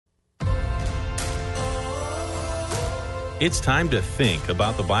It's time to think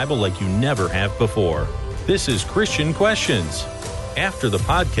about the Bible like you never have before. This is Christian Questions. After the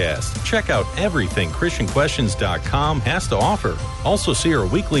podcast, check out everything ChristianQuestions.com has to offer. Also see our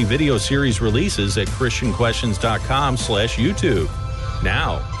weekly video series releases at ChristianQuestions.com/YouTube.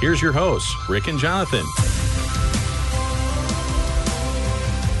 Now, here's your hosts, Rick and Jonathan.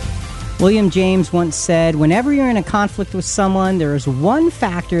 William James once said, whenever you're in a conflict with someone, there is one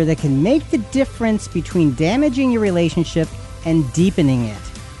factor that can make the difference between damaging your relationship and deepening it.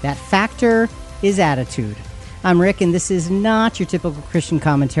 That factor is attitude. I'm Rick, and this is not your typical Christian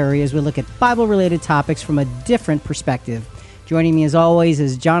commentary as we look at Bible-related topics from a different perspective. Joining me as always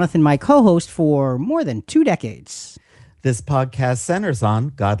is Jonathan, my co-host for more than 2 decades. This podcast centers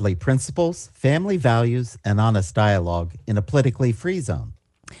on godly principles, family values, and honest dialogue in a politically free zone.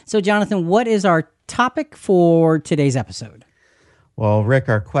 So, Jonathan, what is our topic for today's episode? Well, Rick,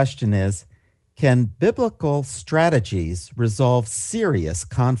 our question is, can biblical strategies resolve serious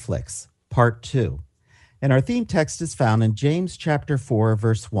conflicts? Part 2. And our theme text is found in James chapter 4,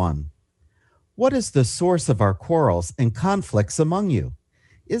 verse 1. What is the source of our quarrels and conflicts among you?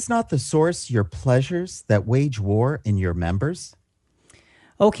 Is not the source your pleasures that wage war in your members?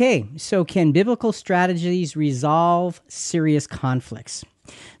 Okay, so can biblical strategies resolve serious conflicts?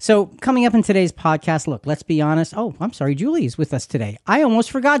 So coming up in today's podcast, look, let's be honest. Oh, I'm sorry, Julie is with us today. I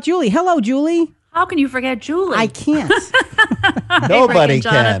almost forgot Julie. Hello, Julie. How can you forget Julie? I can't. Nobody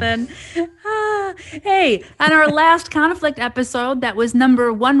can. Hey, on our last conflict episode, that was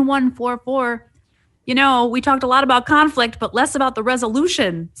number 1144, we talked a lot about conflict, but less about the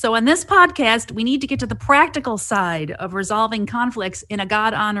resolution. So on this podcast, we need to get to the practical side of resolving conflicts in a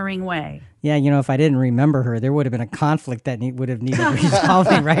God-honoring way. Yeah, if I didn't remember her, there would have been a conflict that would have needed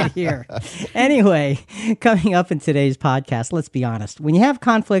resolving right here. Anyway, coming up in today's podcast, let's be honest. When you have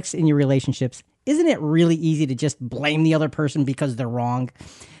conflicts in your relationships, isn't it really easy to just blame the other person because they're wrong?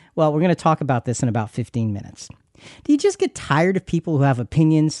 Well, we're going to talk about this in about 15 minutes. Do you just get tired of people who have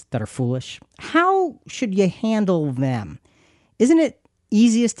opinions that are foolish? How should you handle them? Isn't it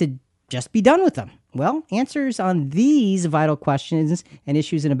easiest to just be done with them? Well, answers on these vital questions and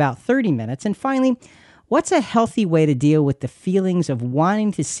issues in about 30 minutes. And finally, what's a healthy way to deal with the feelings of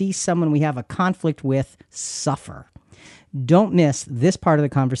wanting to see someone we have a conflict with suffer? Don't miss this part of the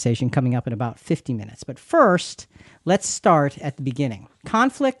conversation coming up in about 50 minutes. But first, let's start at the beginning.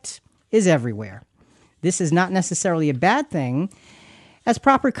 Conflict is everywhere. This is not necessarily a bad thing, as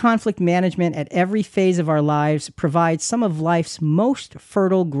proper conflict management at every phase of our lives provides some of life's most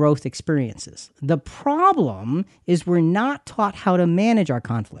fertile growth experiences. The problem is we're not taught how to manage our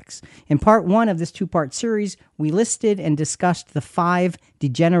conflicts. In part 1 of this 2-part series, we listed and discussed the 5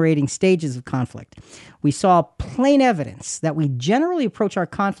 degenerating stages of conflict. We saw plain evidence that we generally approach our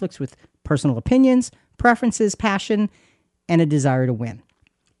conflicts with personal opinions, preferences, passion, and a desire to win.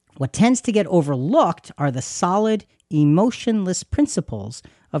 What tends to get overlooked are the solid, emotionless principles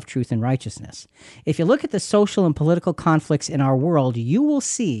of truth and righteousness. If you look at the social and political conflicts in our world, you will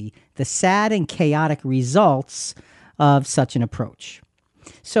see the sad and chaotic results of such an approach.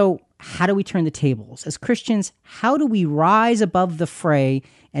 So, how do we turn the tables? As Christians, how do we rise above the fray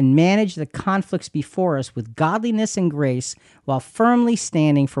and manage the conflicts before us with godliness and grace while firmly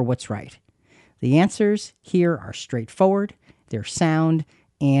standing for what's right? The answers here are straightforward, they're sound,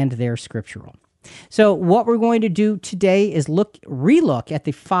 and they're scriptural. So what we're going to do today is relook at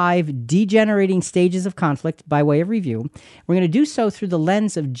the 5 degenerating stages of conflict by way of review. We're going to do so through the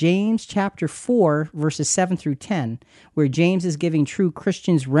lens of James chapter 4, verses 7 through 10, where James is giving true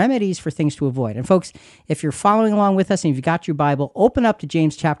Christians remedies for things to avoid. And folks, if you're following along with us and you've got your Bible, open up to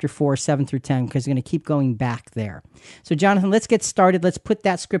James chapter 4, 7 through 10, because we're going to keep going back there. So Jonathan, let's get started. Let's put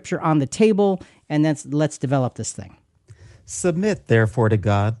that scripture on the table, and then let's develop this thing. Submit, therefore, to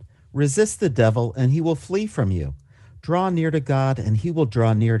God. Resist the devil, and he will flee from you. Draw near to God, and he will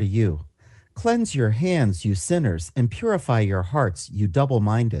draw near to you. Cleanse your hands, you sinners, and purify your hearts, you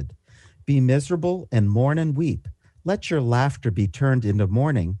double-minded. Be miserable and mourn and weep. Let your laughter be turned into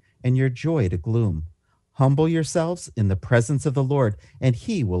mourning, and your joy to gloom. Humble yourselves in the presence of the Lord, and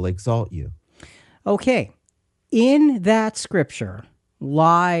he will exalt you. Okay, in that scripture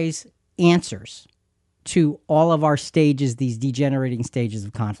lies answers to all of our stages, these degenerating stages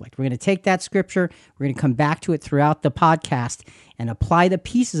of conflict. We're going to take that scripture, we're going to come back to it throughout the podcast and apply the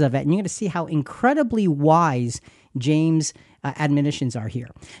pieces of it, and you're going to see how incredibly wise James' admonitions are here.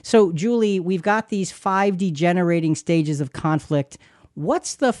 So, Julie, we've got these 5 degenerating stages of conflict.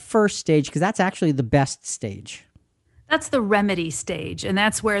 What's the first stage? Because that's actually the best stage. That's the remedy stage. And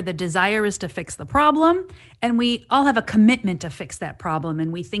that's where the desire is to fix the problem. And we all have a commitment to fix that problem.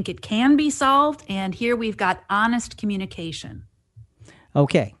 And we think it can be solved. And here we've got honest communication.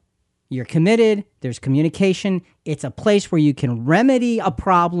 Okay. You're committed. There's communication. It's a place where you can remedy a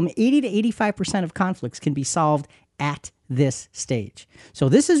problem. 80 to 85% of conflicts can be solved at this stage. So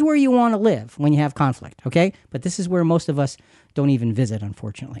this is where you want to live when you have conflict, okay? But this is where most of us don't even visit,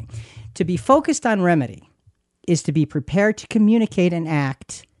 unfortunately. To be focused on remedy is to be prepared to communicate and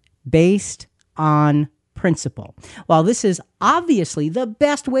act based on principle. While this is obviously the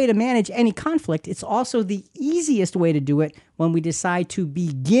best way to manage any conflict, it's also the easiest way to do it when we decide to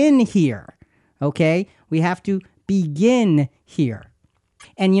begin here, okay? We have to begin here.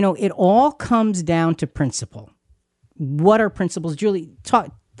 And, it all comes down to principle. What are principles? Julie,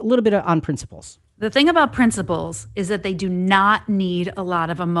 talk a little bit on principles. The thing about principles is that they do not need a lot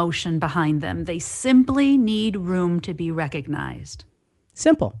of emotion behind them. They simply need room to be recognized.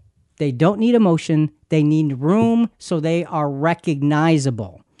 Simple. They don't need emotion. They need room so they are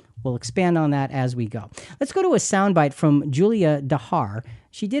recognizable. We'll expand on that as we go. Let's go to a soundbite from Julia Dahar.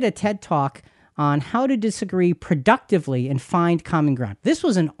 She did a TED Talk on how to disagree productively and find common ground. This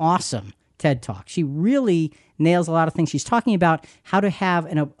was an awesome TED Talk. She really nails a lot of things. She's talking about how to have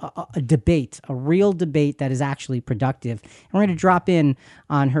a debate, a real debate that is actually productive. And we're going to drop in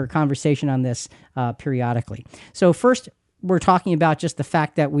on her conversation on this periodically. So first, we're talking about just the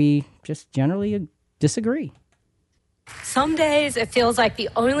fact that we just generally disagree. Some days it feels like the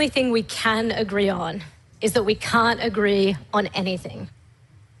only thing we can agree on is that we can't agree on anything.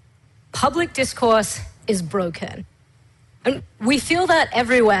 Public discourse is broken. And we feel that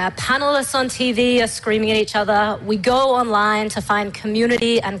everywhere. Panelists on TV are screaming at each other. We go online to find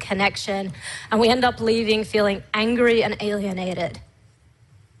community and connection, and we end up leaving feeling angry and alienated.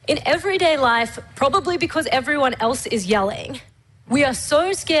 In everyday life, probably because everyone else is yelling, we are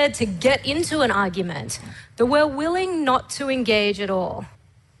so scared to get into an argument that we're willing not to engage at all.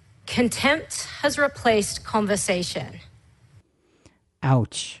 Contempt has replaced conversation.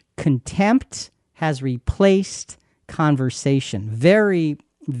 Ouch. Contempt has replaced conversation. Very,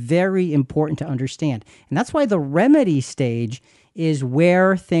 very important to understand. And that's why the remedy stage is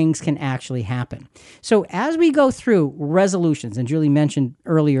where things can actually happen. So as we go through resolutions, and Julie mentioned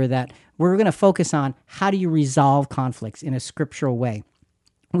earlier that we're going to focus on how do you resolve conflicts in a scriptural way.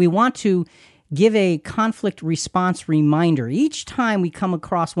 We want to give a conflict response reminder each time we come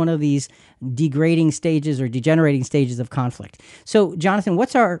across one of these degrading stages or degenerating stages of conflict. So, Jonathan,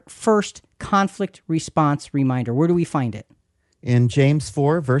 what's our first conflict response reminder? Where do we find it? In James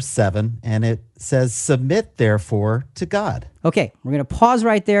 4, verse 7, and it says, "Submit, therefore, to God." Okay, we're going to pause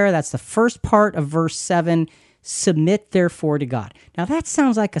right there. That's the first part of verse 7. Submit, therefore, to God. Now, that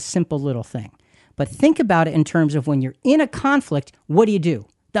sounds like a simple little thing, but think about it in terms of when you're in a conflict, what do?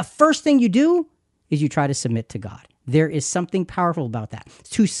 The first thing you do is you try to submit to God. There is something powerful about that.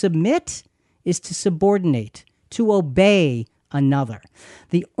 To submit is to subordinate, to obey another.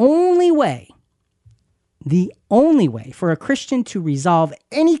 The only way for a Christian to resolve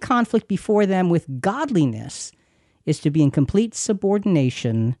any conflict before them with godliness is to be in complete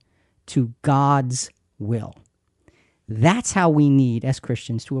subordination to God's will. That's how we need, as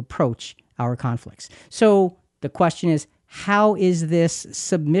Christians, to approach our conflicts. So the question is, how is this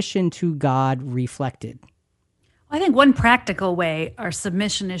submission to God reflected? I think one practical way our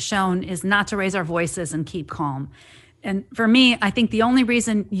submission is shown is not to raise our voices and keep calm. And for me, I think the only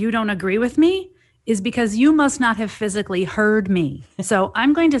reason you don't agree with me is because you must not have physically heard me. So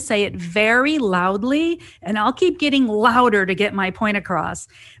I'm going to say it very loudly, and I'll keep getting louder to get my point across.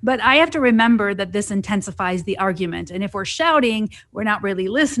 But I have to remember that this intensifies the argument. And if we're shouting, we're not really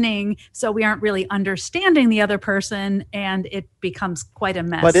listening, so we aren't really understanding the other person, and it becomes quite a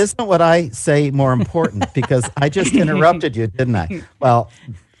mess. But isn't what I say more important? Because I just interrupted you, didn't I? Well,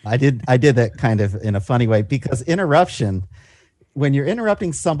 I did that kind of in a funny way, because interruption, when you're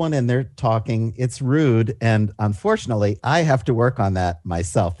interrupting someone and they're talking, it's rude. And unfortunately, I have to work on that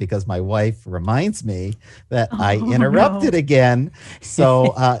myself because my wife reminds me that I interrupted again.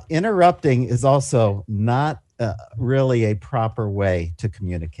 So interrupting is also not really a proper way to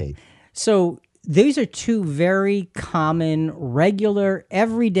communicate. So these are two very common, regular,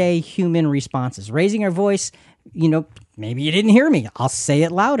 everyday human responses. Raising our voice, maybe you didn't hear me. I'll say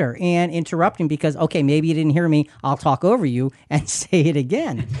it louder. And interrupting because, okay, maybe you didn't hear me. I'll talk over you and say it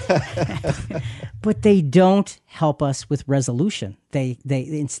again. But they don't help us with resolution. They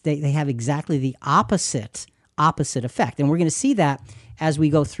have exactly the opposite effect. And we're going to see that as we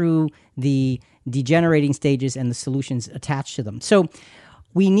go through the degenerating stages and the solutions attached to them. So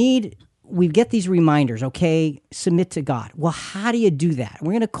we need we get these reminders, okay, submit to God. Well, how do you do that?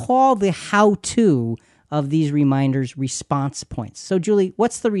 We're going to call the how-to of these reminders response points. So, Julie,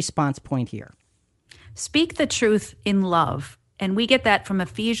 what's the response point here? Speak the truth in love. And we get that from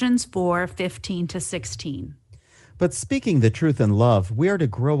Ephesians 4:15-16. But speaking the truth in love, we are to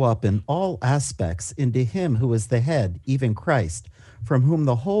grow up in all aspects into him who is the head, even Christ, from whom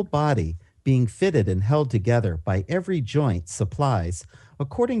the whole body, being fitted and held together by every joint supplies,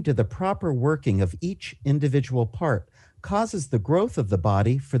 according to the proper working of each individual part, causes the growth of the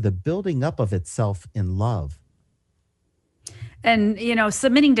body for the building up of itself in love. And,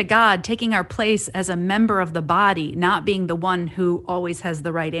 submitting to God, taking our place as a member of the body, not being the one who always has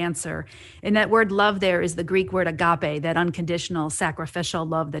the right answer. And that word love there is the Greek word agape, that unconditional, sacrificial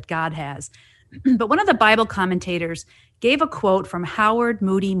love that God has. But one of the Bible commentators gave a quote from Howard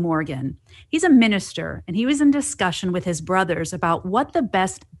Moody Morgan. He's a minister, and he was in discussion with his brothers about what the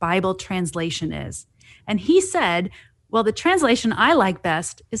best Bible translation is. And he said, well, the translation I like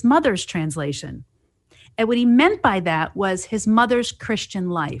best is Mother's translation. And what he meant by that was his mother's Christian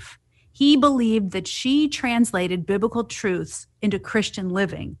life. He believed that she translated biblical truths into Christian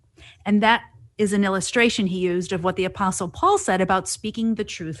living. And that is an illustration he used of what the Apostle Paul said about speaking the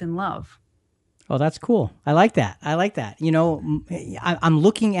truth in love. Oh, that's cool. I like that. I'm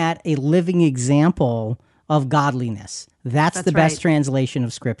looking at a living example of godliness. That's the best translation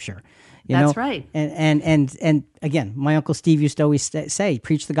of Scripture. That's right. And again, my Uncle Steve used to always say,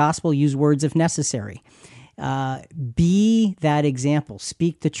 preach the gospel, use words if necessary. Be that example.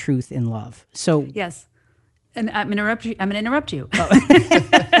 Speak the truth in love. So yes. And I'm going to interrupt you.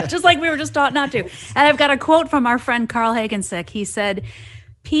 Just like we were just taught not to. And I've got a quote from our friend Carl Hagensick. He said,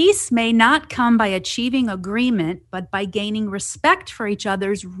 peace may not come by achieving agreement, but by gaining respect for each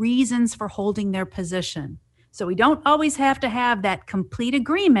other's reasons for holding their position. So we don't always have to have that complete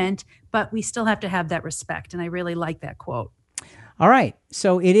agreement, but we still have to have that respect. And I really like that quote. All right.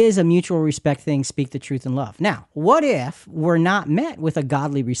 So it is a mutual respect thing, speak the truth in love. Now, what if we're not met with a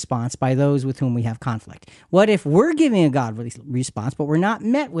godly response by those with whom we have conflict? What if we're giving a godly response, but we're not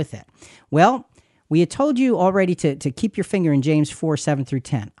met with it? Well, we had told you already to keep your finger in James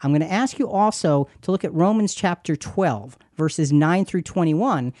 4:7-10. I'm going to ask you also to look at Romans chapter 12, verses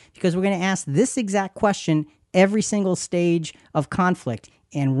 9-21, because we're going to ask this exact question every single stage of conflict.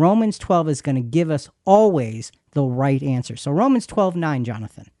 And Romans 12 is going to give us always the right answer. So Romans 12:9,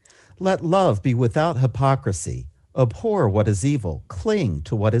 Jonathan. Let love be without hypocrisy. Abhor what is evil. Cling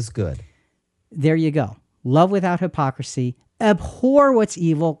to what is good. There you go. Love without hypocrisy. Abhor what's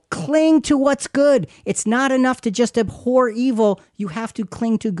evil. Cling to what's good. It's not enough to just abhor evil. You have to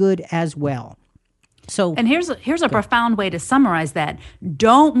cling to good as well. So, and here's a profound way to summarize that.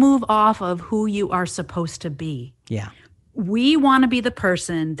 Don't move off of who you are supposed to be. Yeah. We want to be the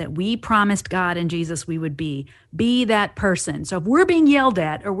person that we promised God and Jesus we would be. Be that person. So if we're being yelled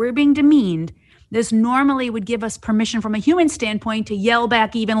at or we're being demeaned, this normally would give us permission from a human standpoint to yell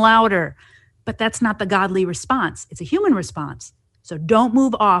back even louder. But that's not the godly response. It's a human response. So don't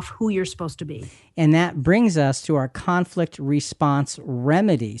move off who you're supposed to be. And that brings us to our conflict response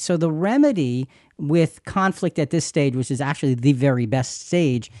remedy. So the remedy with conflict at this stage, which is actually the very best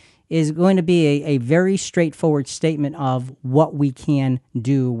stage, is going to be a very straightforward statement of what we can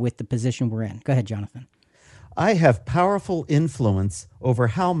do with the position we're in. Go ahead, Jonathan. I have powerful influence over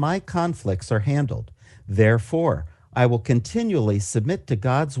how my conflicts are handled. Therefore, I will continually submit to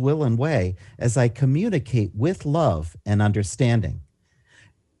God's will and way as I communicate with love and understanding.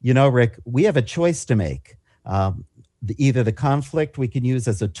 You know, Rick, we have a choice to make. Either the conflict we can use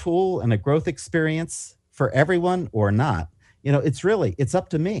as a tool and a growth experience for everyone or not. It's up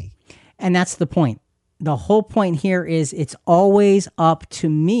to me. And that's the point. The whole point here is it's always up to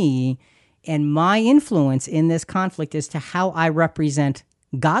me and my influence in this conflict as to how I represent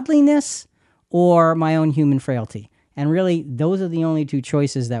godliness or my own human frailty. And really, those are the only two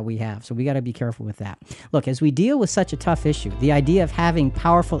choices that we have. So we got to be careful with that. Look, as we deal with such a tough issue, the idea of having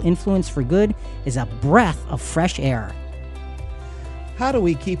powerful influence for good is a breath of fresh air. How do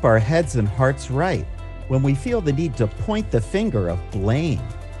we keep our heads and hearts right when we feel the need to point the finger of blame?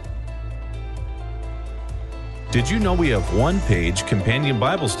 Did you know we have one-page companion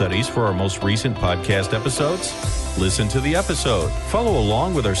Bible studies for our most recent podcast episodes? Listen to the episode, follow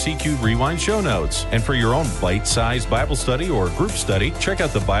along with our CQ Rewind show notes, and for your own bite-sized Bible study or group study, check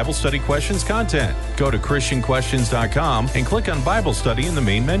out the Bible Study Questions content. Go to ChristianQuestions.com and click on Bible Study in the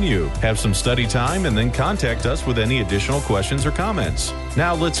main menu. Have some study time and then contact us with any additional questions or comments.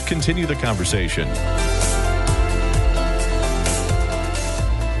 Now let's continue the conversation.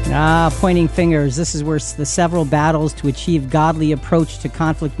 Pointing fingers. This is where the several battles to achieve godly approach to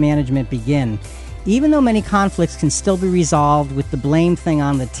conflict management begin. Even though many conflicts can still be resolved with the blame thing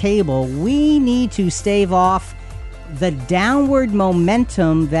on the table, we need to stave off the downward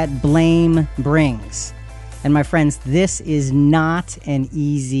momentum that blame brings. And my friends, this is not an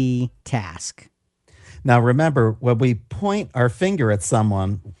easy task. Now remember, when we point our finger at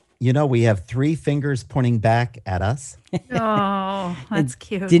someone, we have 3 fingers pointing back at us. Oh, that's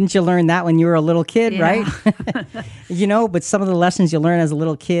cute. Didn't you learn that when you were a little kid, Yeah. right? But some of the lessons you learn as a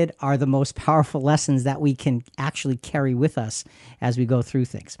little kid are the most powerful lessons that we can actually carry with us as we go through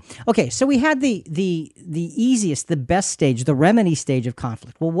things. Okay, so we had the easiest, the best stage, the remedy stage of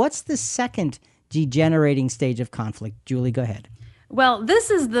conflict. Well, what's the second degenerating stage of conflict? Julie, go ahead. Well, this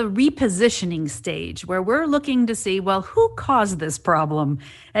is the repositioning stage where we're looking to see, well, who caused this problem?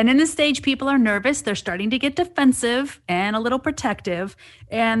 And in this stage, people are nervous. They're starting to get defensive and a little protective.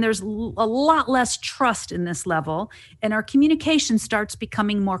 And there's a lot less trust in this level. And our communication starts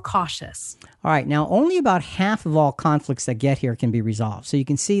becoming more cautious. All right. Now, only about half of all conflicts that get here can be resolved. So you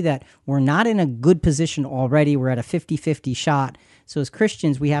can see that we're not in a good position already. We're at a 50-50 shot. So as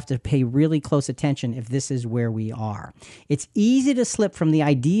Christians, we have to pay really close attention if this is where we are. It's easy to slip from the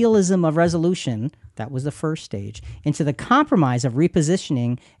idealism of resolution, that was the first stage, into the compromise of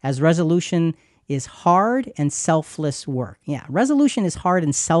repositioning, as resolution is hard and selfless work. Yeah, resolution is hard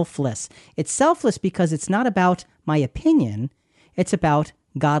and selfless. It's selfless because it's not about my opinion. It's about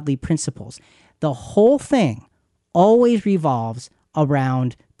godly principles. The whole thing always revolves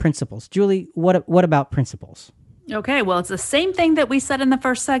around principles. Julie, what about principles? Okay, well, it's the same thing that we said in the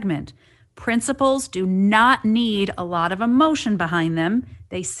first segment. Principles do not need a lot of emotion behind them.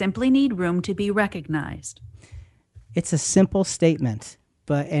 They simply need room to be recognized. It's a simple statement,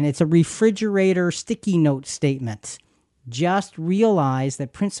 and it's a refrigerator sticky note statement. Just realize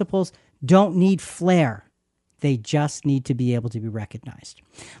that principles don't need flair. They just need to be able to be recognized.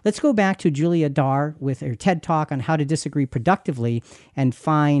 Let's go back to Julia Darr with her TED Talk on how to disagree productively and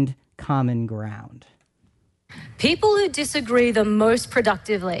find common ground. People who disagree the most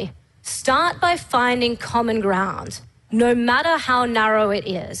productively start by finding common ground, no matter how narrow it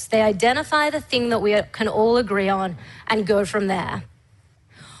is. They identify the thing that we can all agree on and go from there.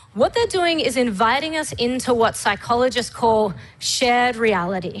 What they're doing is inviting us into what psychologists call shared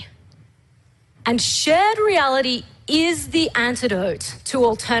reality. And shared reality is the antidote to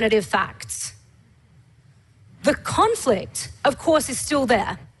alternative facts. The conflict, of course, is still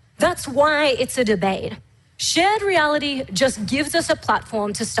there. That's why it's a debate. Shared reality just gives us a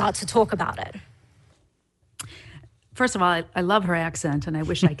platform to start to talk about it. First of all, I love her accent, and I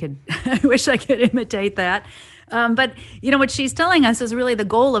wish I could, imitate that. But what she's telling us is really the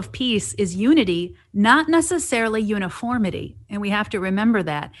goal of peace is unity, not necessarily uniformity, and we have to remember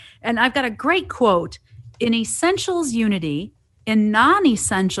that. And I've got a great quote: "In essentials, unity; in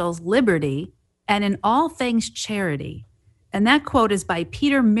non-essentials, liberty; and in all things, charity." And that quote is by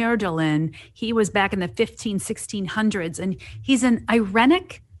Peter Merdelin. He was back in the 1600s, and he's an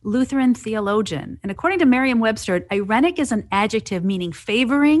Irenic Lutheran theologian. And according to Merriam-Webster, Irenic is an adjective meaning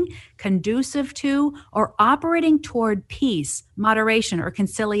favoring, conducive to, or operating toward peace, moderation, or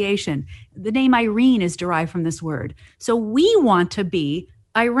conciliation. The name Irene is derived from this word. So we want to be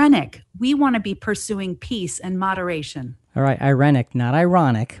Irenic. We want to be pursuing peace and moderation. All right, Irenic, not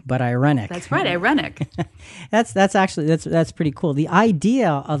ironic, but Irenic. That's right, Irenic. That's pretty cool. The idea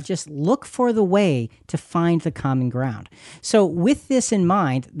of just look for the way to find the common ground. So with this in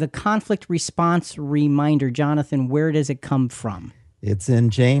mind, the conflict response reminder, Jonathan, where does it come from? It's in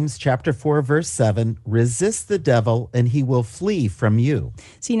James chapter 4, verse 7. Resist the devil and he will flee from you.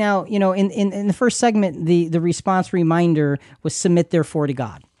 See, now, in the first segment, the response reminder was submit therefore to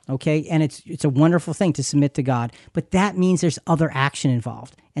God. Okay, and it's a wonderful thing to submit to God, but that means there's other action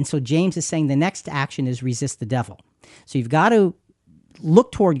involved. And so James is saying the next action is resist the devil. So you've got to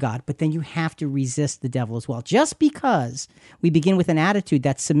look toward God, but then you have to resist the devil as well. Just because we begin with an attitude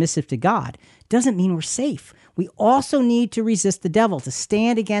that's submissive to God doesn't mean we're safe. We also need to resist the devil, to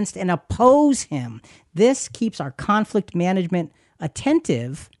stand against and oppose him. This keeps our conflict management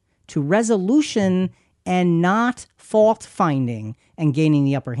attentive to resolution and not fault finding and gaining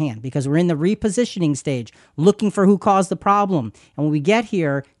the upper hand, because we're in the repositioning stage, looking for who caused the problem. And when we get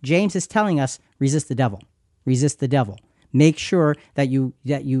here, James is telling us, resist the devil. Resist the devil. Make sure that you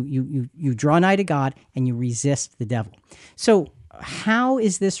draw nigh to God and you resist the devil. So how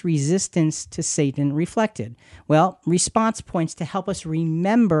is this resistance to Satan reflected? Well, response points to help us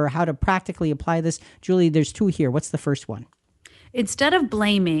remember how to practically apply this. Julie, there's 2 here. What's the first one? Instead of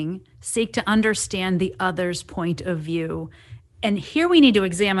blaming, seek to understand the other's point of view. And here we need to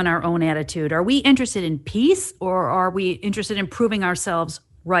examine our own attitude. Are we interested in peace, or are we interested in proving ourselves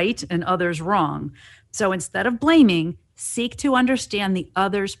right and others wrong? So instead of blaming, seek to understand the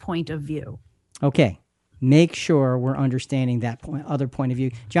other's point of view. Okay. Make sure we're understanding that other point of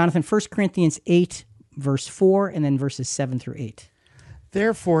view. Jonathan, 1 Corinthians 8, verse 4, and then verses 7 through 8.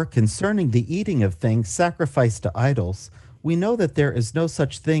 Therefore, concerning the eating of things sacrificed to idols, we know that there is no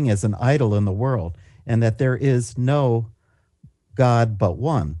such thing as an idol in the world, and that there is no God but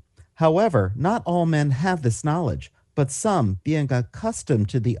one. However, not all men have this knowledge, but some, being accustomed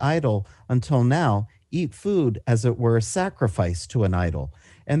to the idol until now, eat food as it were sacrificed to an idol,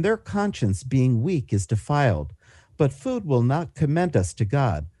 and their conscience being weak is defiled. But food will not commend us to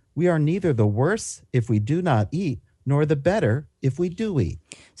God. We are neither the worse if we do not eat, nor the better if we do eat.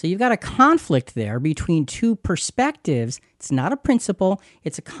 So you've got a conflict there between two perspectives. It's not a principle.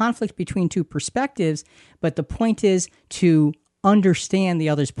 It's a conflict between two perspectives. But the point is to understand the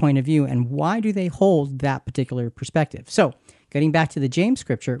other's point of view and why do they hold that particular perspective. So getting back to the James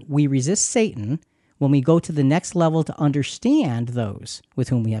scripture, we resist Satan when we go to the next level to understand those with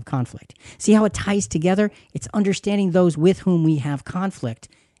whom we have conflict. See how it ties together? It's understanding those with whom we have conflict.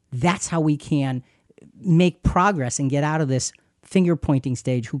 That's how we can make progress and get out of this finger-pointing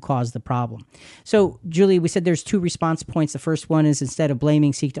stage, who caused the problem. So, Julie, we said there's two response points. The first one is instead of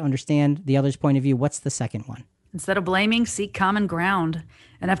blaming, seek to understand the other's point of view. What's the second one? Instead of blaming, seek common ground.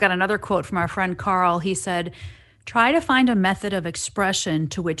 And I've got another quote from our friend Carl. He said, try to find a method of expression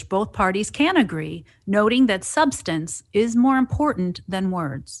to which both parties can agree, noting that substance is more important than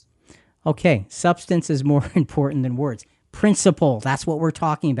words. Okay, substance is more important than words. Principle, that's what we're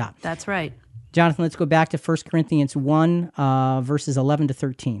talking about. That's right. Jonathan, let's go back to 1 Corinthians 1, verses 11 to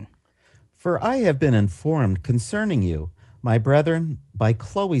 13. For I have been informed concerning you, my brethren, by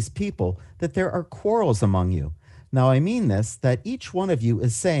Chloe's people, that there are quarrels among you. Now I mean this, that each one of you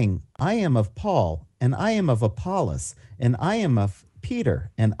is saying, I am of Paul, and I am of Apollos, and I am of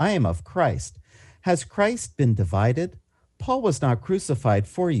Peter, and I am of Christ. Has Christ been divided? Paul was not crucified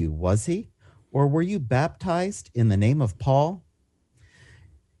for you, was he? Or were you baptized in the name of Paul?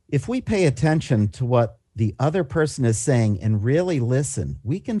 If we pay attention to what the other person is saying and really listen,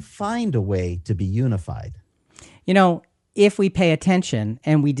 we can find a way to be unified. You know, if we pay attention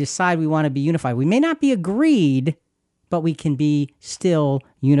and we decide we want to be unified, we may not be agreed, but we can be still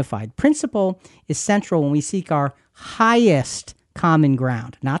unified. Principle is central when we seek our highest common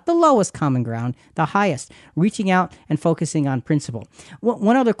ground, not the lowest common ground, the highest, reaching out and focusing on principle.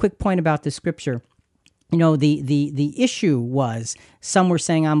 One other quick point about this scripture. You know, the issue was some were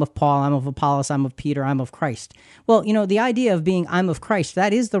saying, I'm of Paul, I'm of Apollos, I'm of Peter, I'm of Christ. Well, you know, the idea of being I'm of Christ,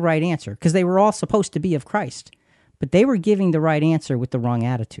 that is the right answer because they were all supposed to be of Christ. But they were giving the right answer with the wrong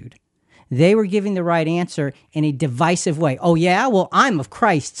attitude. They were giving the right answer in a divisive way. Oh, yeah? Well, I'm of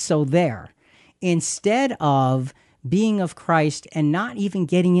Christ, so there. Instead of being of Christ and not even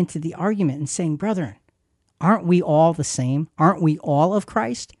getting into the argument and saying, brethren, aren't we all the same? Aren't we all of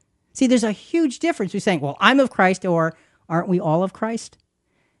Christ? See, there's a huge difference between saying, well, I'm of Christ, or aren't we all of Christ?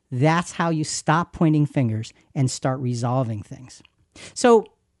 That's how you stop pointing fingers and start resolving things. So,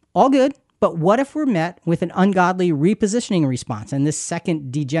 all good, but what if we're met with an ungodly repositioning response in this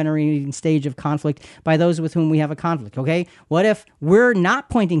second degenerating stage of conflict by those with whom we have a conflict, okay? What if we're not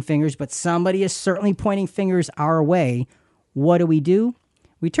pointing fingers, but somebody is certainly pointing fingers our way? What do?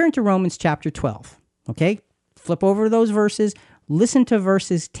 We turn to Romans chapter 12, okay? Flip over those verses. Listen to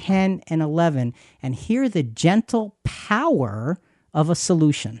verses 10 and 11 and hear the gentle power of a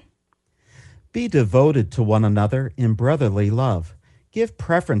solution. Be devoted to one another in brotherly love. Give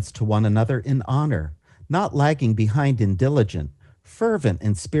preference to one another in honor, not lagging behind in diligence, fervent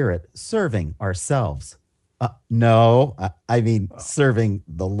in spirit, serving ourselves. I mean serving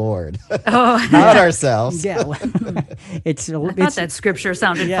the Lord, not ourselves. Yeah, well, I thought that scripture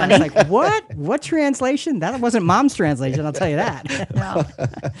sounded funny. It's like, what? What translation? That wasn't Mom's translation, I'll tell you that. No.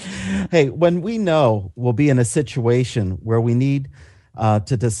 Hey, when we know we'll be in a situation where we need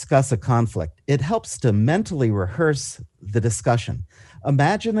to discuss a conflict, it helps to mentally rehearse the discussion.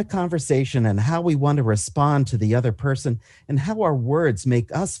 Imagine the conversation and how we want to respond to the other person and how our words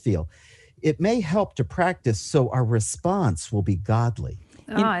make us feel. It may help to practice so our response will be godly.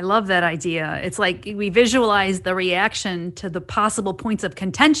 Oh, I love that idea. It's like we visualize the reaction to the possible points of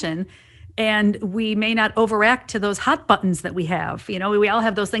contention, and we may not overact to those hot buttons that we have. You know, we all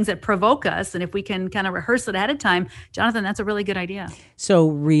have those things that provoke us, and if we can kind of rehearse it ahead of time, Jonathan, that's a really good idea. So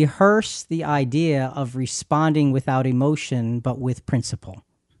rehearse the idea of responding without emotion, but with principle.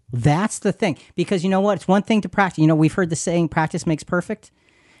 That's the thing. Because you know what? It's one thing to practice. You know, we've heard the saying, practice makes perfect.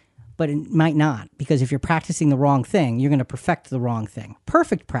 but it might not, because if you're practicing the wrong thing, you're going to perfect the wrong thing.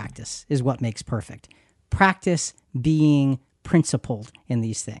 Perfect practice is what makes perfect. Practice being principled in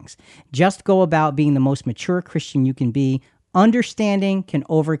these things. Just go about being the most mature Christian you can be. Understanding can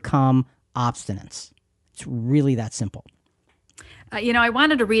overcome obstinance. It's really that simple. I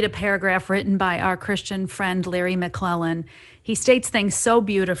wanted to read a paragraph written by our Christian friend Larry McClellan. He states things so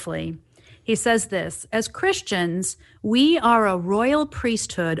beautifully. He says this: as Christians, we are a royal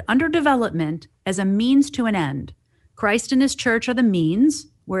priesthood under development as a means to an end. Christ and his church are the means,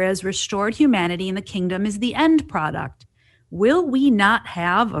 whereas restored humanity in the kingdom is the end product. Will we not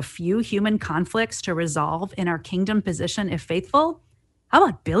have a few human conflicts to resolve in our kingdom position if faithful? How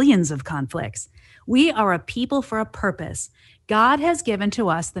about billions of conflicts? We are a people for a purpose. God has given to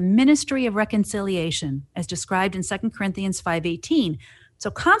us the ministry of reconciliation, as described in 2 Corinthians 5:18. So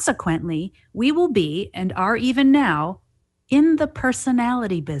consequently, we will be, and are even now, in the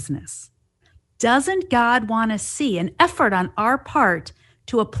personality business. Doesn't God want to see an effort on our part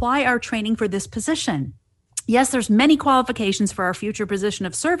to apply our training for this position? Yes, there's many qualifications for our future position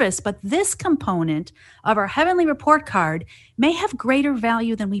of service, but this component of our heavenly report card may have greater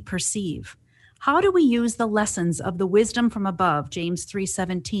value than we perceive. How do we use the lessons of the wisdom from above, James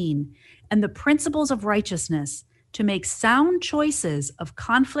 3:17, and the principles of righteousness to make sound choices of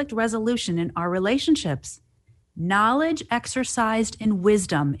conflict resolution in our relationships? Knowledge exercised in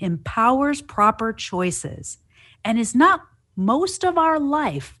wisdom empowers proper choices. And is not most of our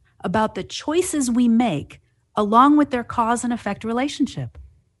life about the choices we make along with their cause and effect relationship?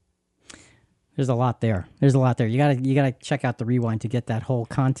 There's a lot there. You gotta check out the rewind to get that whole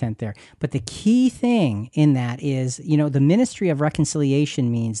content there. But the key thing in that is, the ministry of reconciliation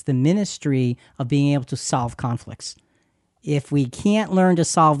means the ministry of being able to solve conflicts. If we can't learn to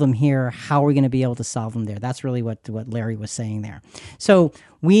solve them here, how are we going to be able to solve them there? That's really what Larry was saying there. So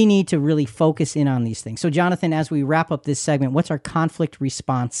we need to really focus in on these things. So Jonathan, as we wrap up this segment, what's our conflict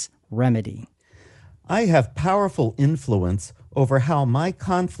response remedy? I have powerful influence over how my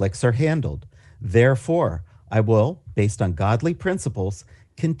conflicts are handled. Therefore, I will, based on godly principles,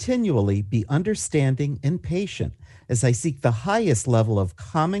 continually be understanding and patient as I seek the highest level of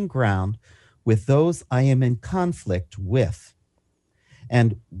common ground with those I am in conflict with.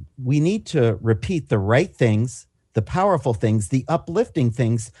 And we need to repeat the right things, the powerful things, the uplifting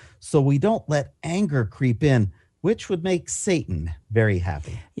things, so we don't let anger creep in, which would make Satan very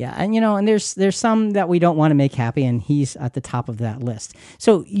happy. Yeah, and there's some that we don't want to make happy, and he's at the top of that list.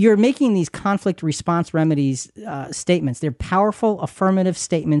 So you're making these conflict response remedies statements. They're powerful affirmative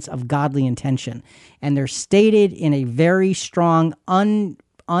statements of godly intention, and they're stated in a very strong,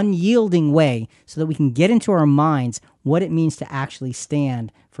 unyielding way so that we can get into our minds what it means to actually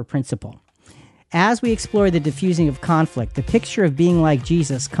stand for principle. As we explore the diffusing of conflict, the picture of being like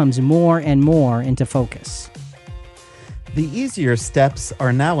Jesus comes more and more into focus. The easier steps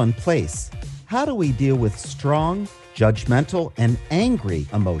are now in place. How do we deal with strong, judgmental, and angry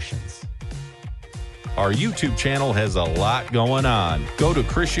emotions? Our YouTube channel has a lot going on. Go to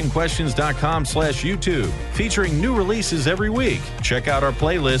ChristianQuestions.com/YouTube, featuring new releases every week. Check out our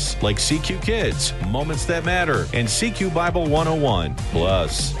playlists like CQ Kids, Moments That Matter, and CQ Bible 101.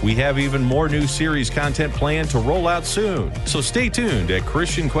 Plus, we have even more new series content planned to roll out soon. So stay tuned at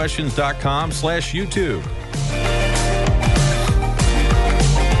ChristianQuestions.com/YouTube.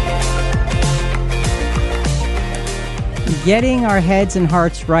 Getting our heads and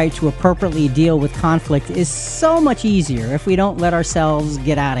hearts right to appropriately deal with conflict is so much easier if we don't let ourselves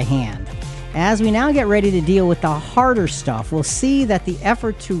get out of hand. As we now get ready to deal with the harder stuff, we'll see that the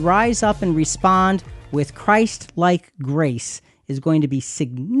effort to rise up and respond with Christ-like grace is going to be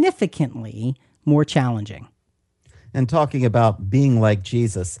significantly more challenging. And talking about being like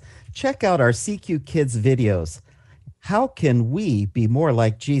Jesus, check out our CQ Kids videos. How can we be more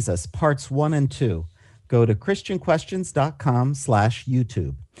like Jesus? Parts 1 and 2. Go to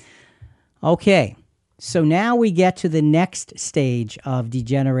ChristianQuestions.com/YouTube. Okay, so now we get to the next stage of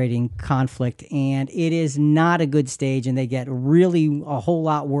degenerating conflict, and it is not a good stage, and they get really a whole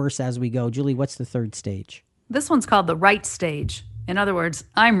lot worse as we go. Julie, what's the third stage? This one's called the right stage. In other words,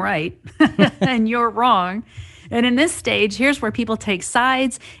 I'm right and you're wrong. And in this stage, here's where people take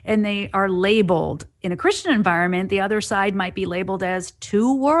sides and they are labeled. In a Christian environment, the other side might be labeled as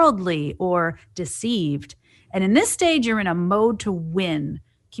too worldly or deceived. And in this stage, you're in a mode to win.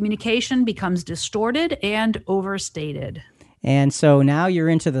 Communication becomes distorted and overstated. And so now you're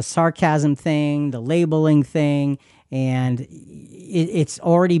into the sarcasm thing, the labeling thing, and it's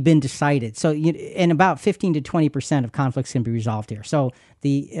already been decided. So, and about 15 to 20% of conflicts can be resolved here. So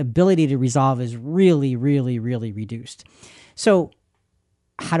the ability to resolve is really, really, really reduced. So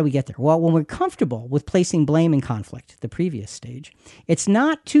how do we get there? Well, when we're comfortable with placing blame in conflict, the previous stage, it's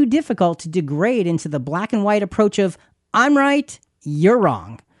not too difficult to degrade into the black and white approach of, I'm right, you're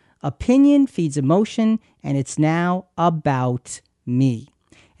wrong. Opinion feeds emotion, and it's now about me.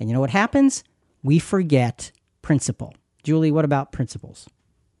 And you know what happens? We forget principle. Julie, what about principles?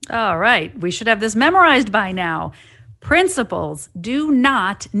 All right. We should have this memorized by now. Principles do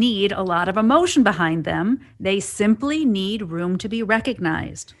not need a lot of emotion behind them. They simply need room to be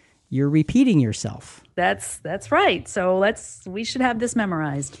recognized. You're repeating yourself. That's right. So we should have this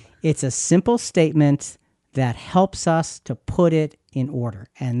memorized. It's a simple statement that helps us to put it in order.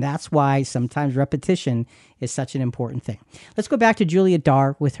 And that's why sometimes repetition is such an important thing. Let's go back to Julia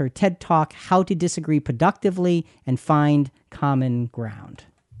Darr with her TED Talk, How to Disagree Productively and Find Common Ground.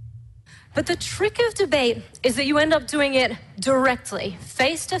 But the trick of debate is that you end up doing it directly,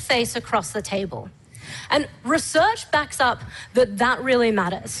 face to face across the table. And research backs up that really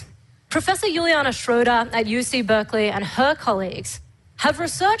matters. Professor Juliana Schroeder at UC Berkeley and her colleagues have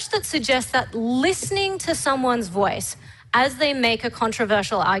research that suggests that listening to someone's voice as they make a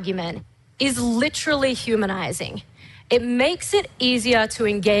controversial argument is literally humanizing. It makes it easier to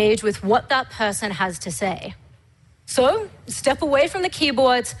engage with what that person has to say. So, step away from the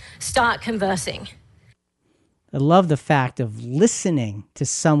keyboards, start conversing. I love the fact of listening to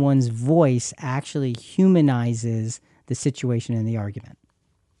someone's voice actually humanizes the situation and the argument.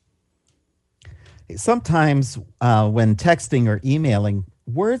 Sometimes when texting or emailing,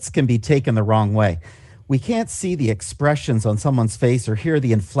 words can be taken the wrong way. We can't see the expressions on someone's face or hear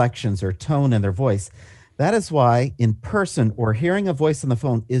the inflections or tone in their voice. That is why in person or hearing a voice on the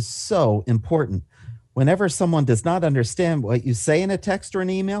phone is so important. Whenever someone does not understand what you say in a text or an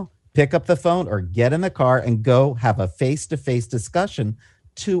email, pick up the phone or get in the car and go have a face-to-face discussion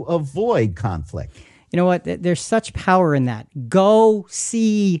to avoid conflict. You know what? There's such power in that. Go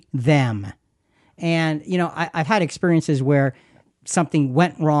see them. And, you know, I've had experiences where something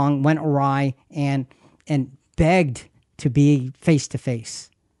went wrong, went awry, and begged to be face-to-face.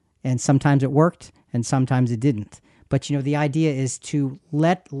 And sometimes it worked, and sometimes it didn't. But, you know, the idea is to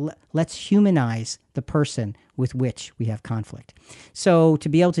let's humanize the person with which we have conflict. So to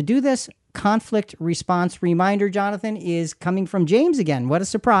be able to do this, conflict response reminder, Jonathan, is coming from James again. What a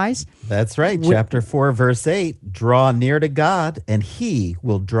surprise. That's right. Chapter 4, verse 8, draw near to God and he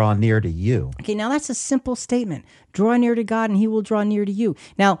will draw near to you. Okay, now that's a simple statement. Draw near to God and he will draw near to you.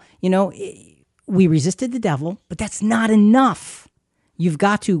 Now, you know, we resisted the devil, but that's not enough. You've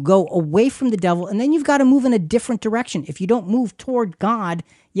got to go away from the devil, and then you've got to move in a different direction. If you don't move toward God,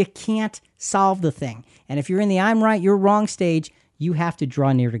 you can't solve the thing. And if you're in the I'm right, you're wrong stage, you have to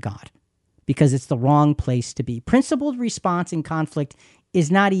draw near to God because it's the wrong place to be. Principled response in conflict is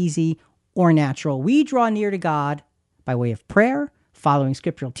not easy or natural. We draw near to God by way of prayer, following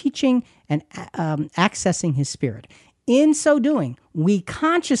scriptural teaching, and accessing his spirit. In so doing, we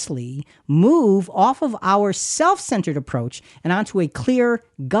consciously move off of our self-centered approach and onto a clear,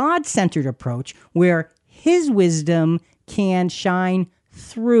 God-centered approach where his wisdom can shine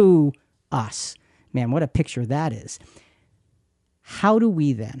through us. Man, what a picture that is. How do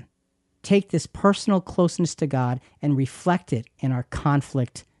we then take this personal closeness to God and reflect it in our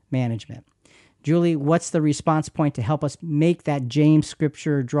conflict management? Julie, what's the response point to help us make that James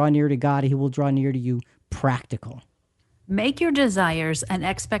scripture, draw near to God, he will draw near to you, practical? Make your desires and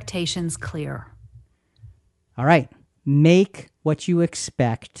expectations clear. All right. Make what you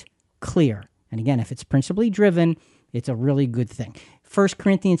expect clear. And again, if it's principally driven, it's a really good thing. 1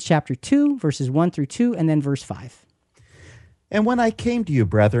 Corinthians chapter 2, verses 1 through 2, and then verse 5. And when I came to you,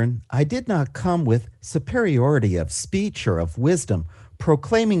 brethren, I did not come with superiority of speech or of wisdom,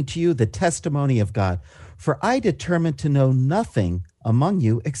 proclaiming to you the testimony of God. For I determined to know nothing among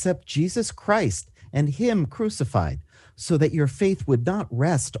you except Jesus Christ and him crucified, so that your faith would not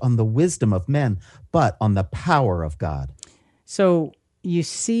rest on the wisdom of men, but on the power of God. So you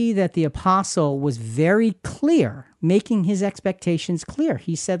see that the apostle was very clear, making his expectations clear.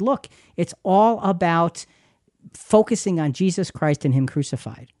 He said, look, it's all about focusing on Jesus Christ and him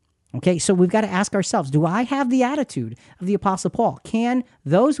crucified. Okay, so we've got to ask ourselves, do I have the attitude of the Apostle Paul? Can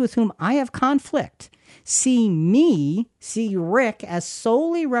those with whom I have conflict see Rick as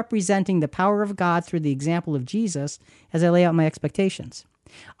solely representing the power of God through the example of Jesus as I lay out my expectations?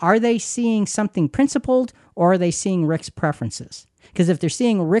 Are they seeing something principled, or are they seeing Rick's preferences? Because if they're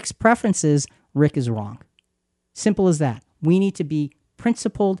seeing Rick's preferences, Rick is wrong. Simple as that. We need to be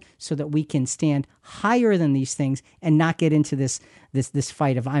principled so that we can stand higher than these things and not get into this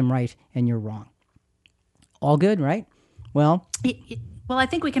fight of I'm right and you're wrong. All good, right? Well, I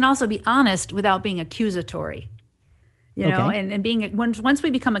think we can also be honest without being accusatory. You know, Okay. and being once we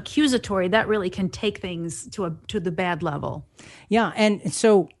become accusatory, that really can take things to the bad level. Yeah, and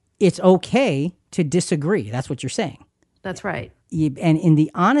so it's okay to disagree. That's what you're saying. That's right. And in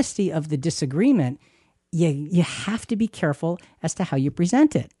the honesty of the disagreement, you have to be careful as to how you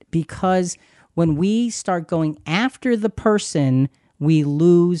present it, because when we start going after the person, we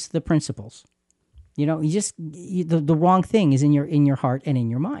lose the principles. You know, the wrong thing is in your heart and in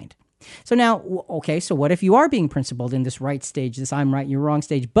your mind. So now, okay, so what if you are being principled in this right stage, this I'm right, you're wrong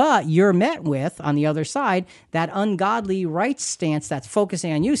stage, but you're met with, on the other side, that ungodly right stance that's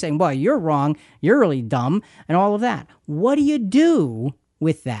focusing on you, saying, boy, you're wrong, you're really dumb, and all of that. What do you do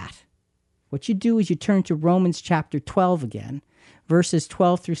with that? What you do is you turn to Romans chapter 12 again, verses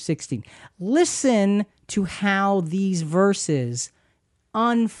 12 through 16. Listen to how these verses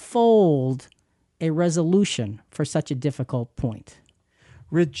unfold a resolution for such a difficult point.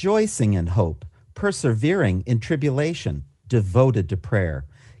 Rejoicing in hope, persevering in tribulation, devoted to prayer,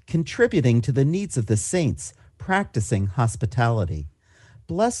 contributing to the needs of the saints, practicing hospitality.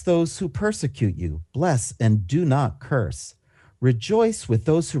 Bless those who persecute you, bless and do not curse. Rejoice with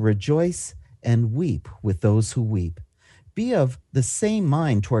those who rejoice, and weep with those who weep. Be of the same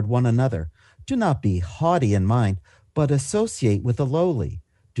mind toward one another. Do not be haughty in mind, but associate with the lowly.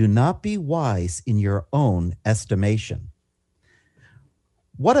 Do not be wise in your own estimation.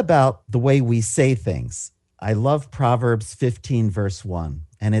 What about the way we say things? I love Proverbs 15, verse 1,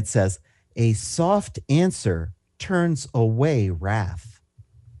 and it says, a soft answer turns away wrath.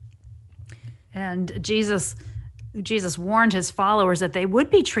 And Jesus warned his followers that they would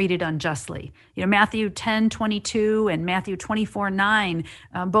be treated unjustly. You know, Matthew 10:22 and Matthew 24:9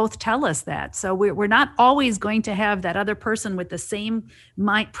 both tell us that. So we're not always going to have that other person with the same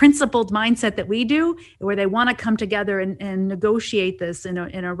principled mindset that we do, where they want to come together and negotiate this in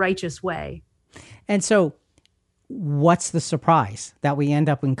a righteous way. And so what's the surprise? That we end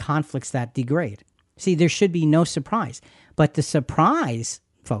up in conflicts that degrade. See, there should be no surprise. But the surprise,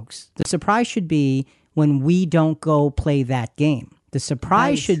 folks, the surprise should be when we don't go play that game. The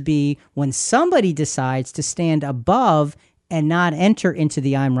surprise should be when somebody decides to stand above and not enter into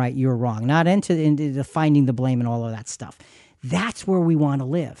the I'm right, you're wrong, not enter into the finding the blame and all of that stuff. That's where we want to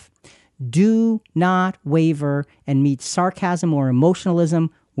live. Do not waver and meet sarcasm or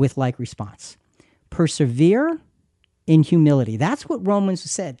emotionalism with like response. Persevere in humility. That's what Romans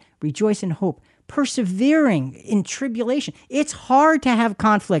said. Rejoice in hope. Persevering in tribulation. It's hard to have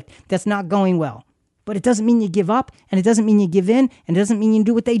conflict that's not going well. But it doesn't mean you give up, and it doesn't mean you give in, and it doesn't mean you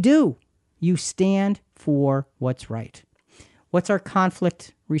do what they do. You stand for what's right. What's our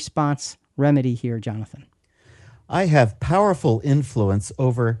conflict response remedy here, Jonathan? I have powerful influence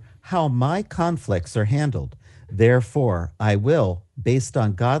over how my conflicts are handled. Therefore, I will, based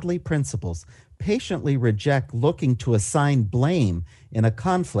on godly principles, patiently reject looking to assign blame in a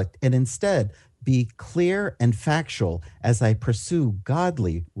conflict and instead be clear and factual as I pursue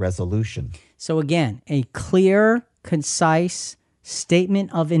godly resolution. So again, a clear, concise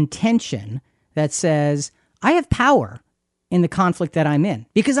statement of intention that says, I have power in the conflict that I'm in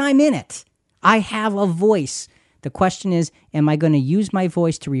because I'm in it. I have a voice. The question is, am I going to use my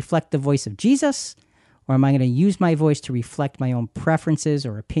voice to reflect the voice of Jesus, or am I going to use my voice to reflect my own preferences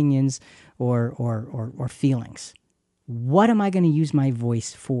or opinions or feelings? What am I going to use my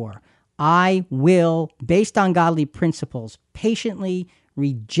voice for? I will, based on godly principles, patiently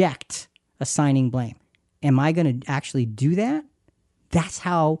reject assigning blame. Am I going to actually do that? That's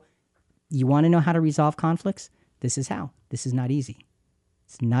how you want to know how to resolve conflicts? This is how. This is not easy.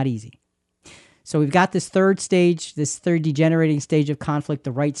 It's not easy. So we've got this third stage, this third degenerating stage of conflict,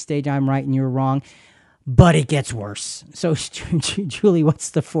 the right stage, I'm right and you're wrong, but it gets worse. So Julie, what's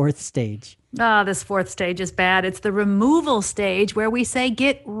the fourth stage? This fourth stage is bad. It's the removal stage where we say,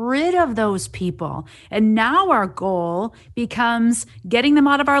 get rid of those people. And now our goal becomes getting them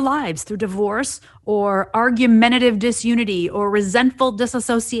out of our lives through divorce or argumentative disunity or resentful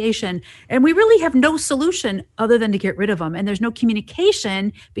disassociation. And we really have no solution other than to get rid of them. And there's no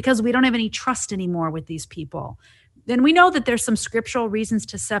communication because we don't have any trust anymore with these people. Then we know that there's some scriptural reasons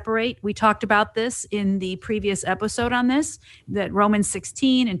to separate. We talked about this in the previous episode on this, that Romans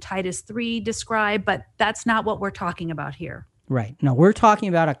 16 and Titus 3 describe, but that's not what we're talking about here. Right. No, we're talking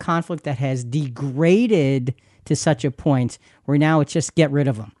about a conflict that has degraded to such a point where now it's just get rid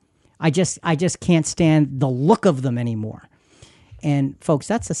of them. I just can't stand the look of them anymore. And folks,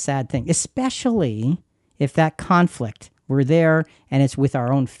 that's a sad thing, especially if that conflict, we're there and it's with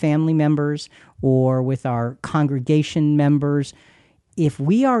our own family members or with our congregation members. If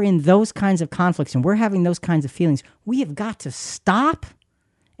we are in those kinds of conflicts and we're having those kinds of feelings, we have got to stop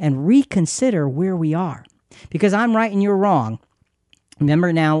and reconsider where we are. Because I'm right and you're wrong.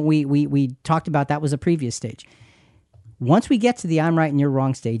 Remember now, we talked about that was a previous stage. Once we get to the I'm right and you're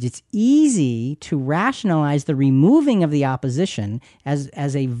wrong stage, it's easy to rationalize the removing of the opposition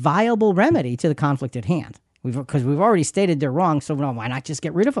as a viable remedy to the conflict at hand. Because we've already stated they're wrong, so why not just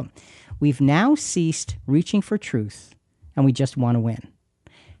get rid of them? We've now ceased reaching for truth, and we just want to win.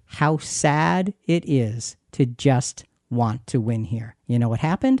 How sad it is to just want to win here. You know what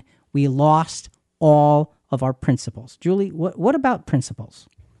happened? We lost all of our principles. Julie, what about principles?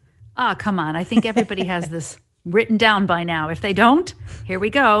 Come on. I think everybody has this written down by now. If they don't, here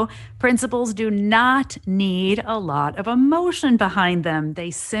we go. Principles do not need a lot of emotion behind them. They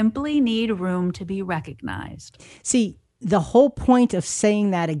simply need room to be recognized. See, the whole point of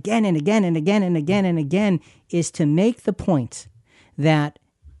saying that again and again and again and again and again is to make the point that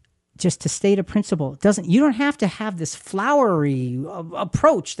just to state a principle you don't have to have this flowery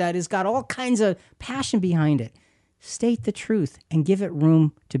approach that has got all kinds of passion behind it. State the truth and give it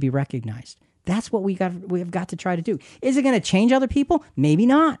room to be recognized. That's what we have got to try to do. Is it going to change other people? Maybe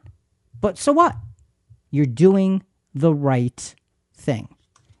not. But so what? You're doing the right thing.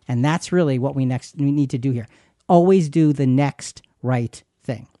 And that's really what we need to do here. Always do the next right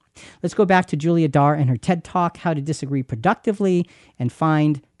thing. Let's go back to Julia Dar and her TED Talk, How to Disagree Productively and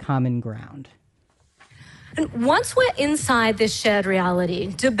Find Common Ground. And once we're inside this shared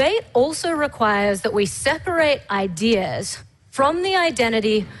reality, debate also requires that we separate ideas from the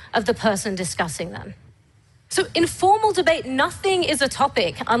identity of the person discussing them. So in formal debate, nothing is a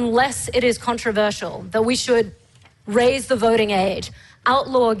topic unless it is controversial, that we should raise the voting age,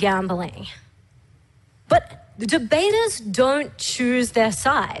 outlaw gambling. But the debaters don't choose their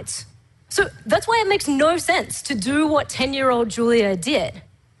sides. So that's why it makes no sense to do what 10-year-old Julia did.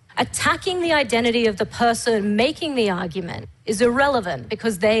 Attacking the identity of the person making the argument is irrelevant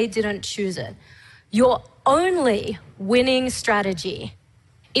because they didn't choose it. Your only winning strategy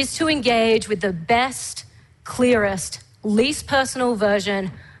is to engage with the best, clearest, least personal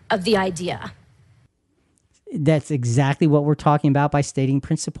version of the idea. That's exactly what we're talking about by stating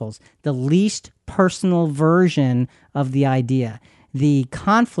principles. The least personal version of the idea. The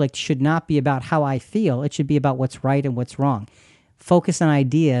conflict should not be about how I feel. It should be about what's right and what's wrong. Focus on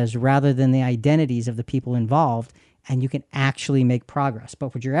ideas rather than the identities of the people involved, and you can actually make progress.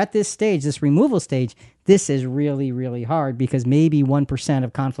 But when you're at this stage, this removal stage, this is really, really hard because maybe 1%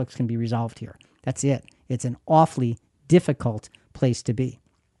 of conflicts can be resolved here. That's it. It's an awfully difficult place to be.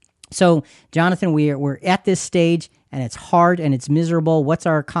 So, Jonathan, we're at this stage, and it's hard and it's miserable. What's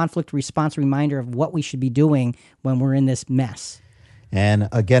our conflict response reminder of what we should be doing when we're in this mess? And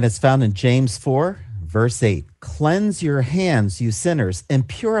again, it's found in James 4, verse 8. Cleanse your hands, you sinners, and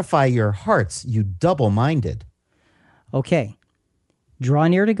purify your hearts, you double-minded. Okay. Draw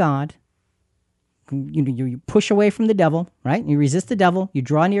near to God. You push away from the devil, right? You resist the devil. You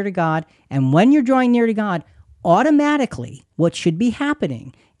draw near to God. And when you're drawing near to God, automatically what should be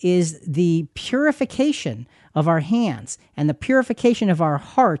happening is the purification of our hands and the purification of our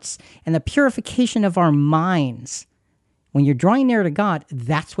hearts and the purification of our minds. When you're drawing near to God,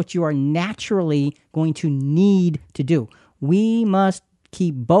 that's what you are naturally going to need to do. We must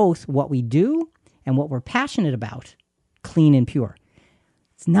keep both what we do and what we're passionate about clean and pure.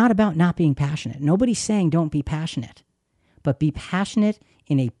 It's not about not being passionate. Nobody's saying don't be passionate, but be passionate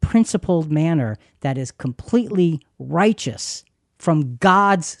in a principled manner that is completely righteous from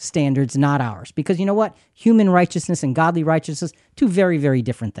God's standards, not ours. Because you know what? Human righteousness and godly righteousness, two very, very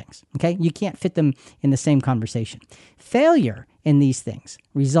different things. Okay? You can't fit them in the same conversation. Failure in these things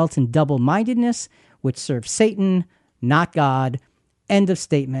results in double-mindedness, which serves Satan, not God. End of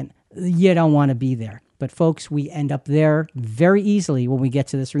statement. You don't want to be there. But folks, we end up there very easily when we get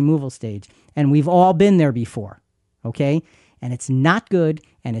to this removal stage. And we've all been there before. Okay? And it's not good,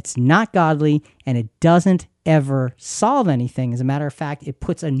 and it's not godly, and it doesn't ever solve anything. As a matter of fact, it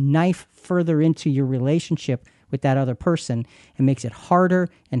puts a knife further into your relationship with that other person and makes it harder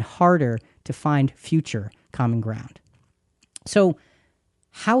and harder to find future common ground. So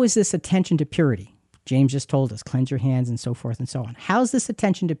how is this attention to purity? James just told us, cleanse your hands and so forth and so on. How's this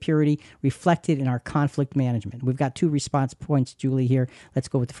attention to purity reflected in our conflict management? We've got 2 response points, Julie, here. Let's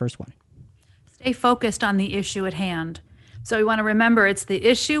go with the first one. Stay focused on the issue at hand. So we want to remember it's the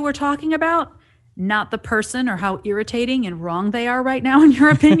issue we're talking about, not the person or how irritating and wrong they are right now in your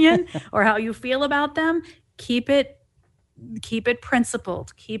opinion or how you feel about them. Keep it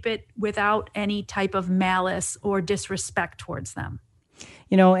principled. Keep it without any type of malice or disrespect towards them.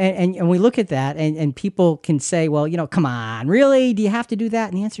 You know, and we look at that and people can say, well, you know, come on, really? Do you have to do that?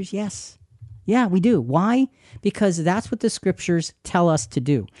 And the answer is yes. Yeah, we do. Why? Because that's what the scriptures tell us to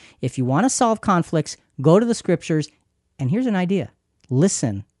do. If you want to solve conflicts, go to the scriptures, and here's an idea.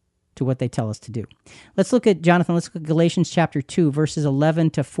 Listen to what they tell us to do. Let's look at, Jonathan, let's look at Galatians chapter 2, verses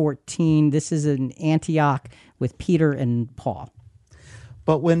 11 to 14. This is in Antioch with Peter and Paul.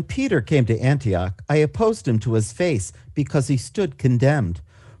 But when Peter came to Antioch, I opposed him to his face because he stood condemned.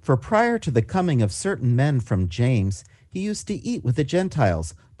 For prior to the coming of certain men from James, he used to eat with the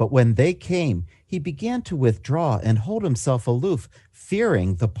Gentiles. But when they came, he began to withdraw and hold himself aloof,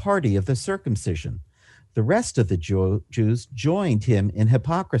 fearing the party of the circumcision. The rest of the Jews joined him in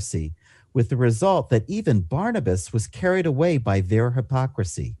hypocrisy, with the result that even Barnabas was carried away by their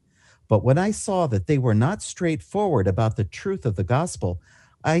hypocrisy. But when I saw that they were not straightforward about the truth of the gospel,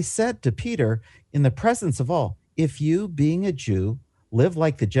 I said to Peter, in the presence of all, if you, being a Jew, live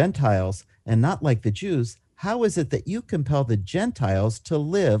like the Gentiles and not like the Jews, how is it that you compel the Gentiles to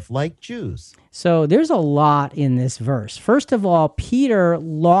live like Jews? So there's a lot in this verse. First of all, Peter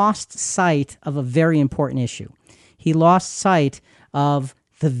lost sight of a very important issue. He lost sight of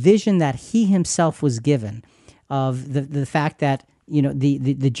the vision that he himself was given, of the fact that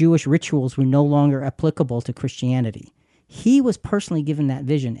the Jewish rituals were no longer applicable to Christianity. He was personally given that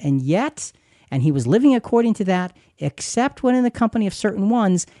vision, and he was living according to that, except when in the company of certain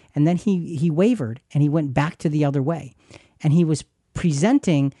ones, and then he wavered, and he went back to the other way. And he was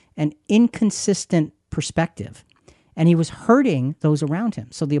presenting an inconsistent perspective, and he was hurting those around him.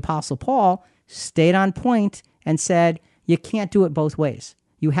 So the Apostle Paul stayed on point and said, you can't do it both ways.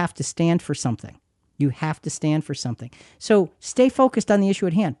 You have to stand for something. You have to stand for something. So stay focused on the issue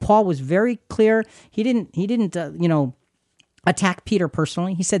at hand. Paul was very clear. He didn't attack Peter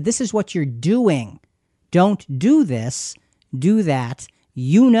personally. He said, this is what you're doing. Don't do this, do that.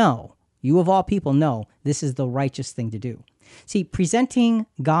 You of all people know, this is the righteous thing to do. See, presenting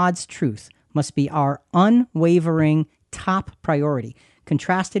God's truth must be our unwavering top priority,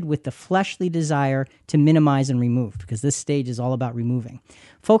 contrasted with the fleshly desire to minimize and remove, because this stage is all about removing.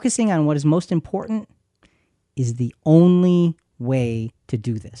 Focusing on what is most important is the only way to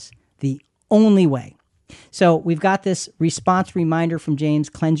do this. The only way. So we've got this response reminder from James,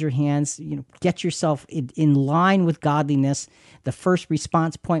 cleanse your hands, get yourself in line with godliness. The first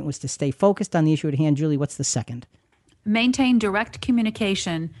response point was to stay focused on the issue at hand. Julie, what's the second? Maintain direct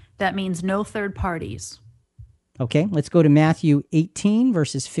communication. That means no third parties. Okay, let's go to Matthew 18,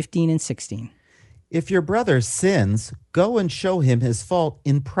 verses 15 and 16. If your brother sins, go and show him his fault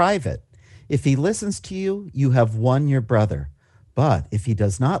in private. If he listens to you, you have won your brother. But if he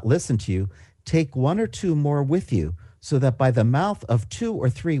does not listen to you, take one or two more with you, so that by the mouth of 2 or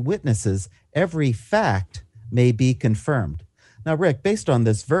 3 witnesses, every fact may be confirmed. Now, Rick, based on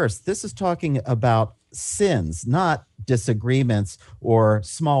this verse, this is talking about sins, not disagreements or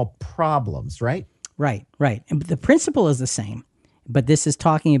small problems, right? Right. And the principle is the same, but this is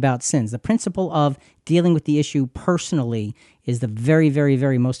talking about sins. The principle of dealing with the issue personally is the very, very,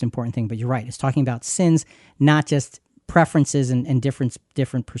 very most important thing. But you're right. It's talking about sins, not just preferences and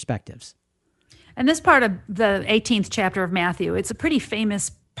different perspectives. And this part of the 18th chapter of Matthew, it's a pretty famous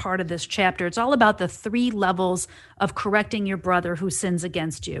part of this chapter. It's all about the 3 levels of correcting your brother who sins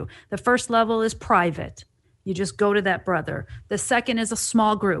against you. The first level is private. You just go to that brother. The second is a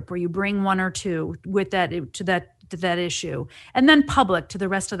small group where you bring 1 or 2 with that to that issue. And then public to the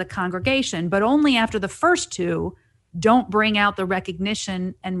rest of the congregation, but only after the first 2 don't bring out the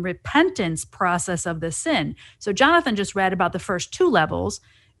recognition and repentance process of the sin. So Jonathan just read about the first 2 levels,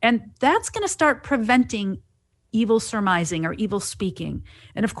 and that's going to start preventing evil surmising or evil speaking.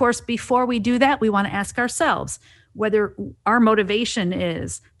 And of course, before we do that, we want to ask ourselves whether our motivation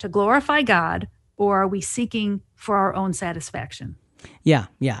is to glorify God, or are we seeking for our own satisfaction? Yeah.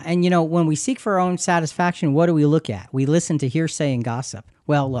 And when we seek for our own satisfaction, what do we look at? We listen to hearsay and gossip.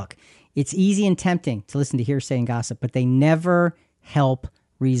 Well, look, it's easy and tempting to listen to hearsay and gossip, but they never help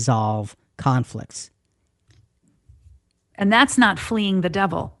resolve conflicts. And that's not fleeing the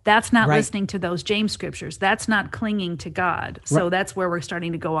devil. That's not listening to those James scriptures. That's not clinging to God. So that's where we're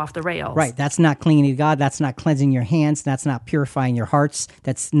starting to go off the rails. Right. That's not clinging to God. That's not cleansing your hands. That's not purifying your hearts.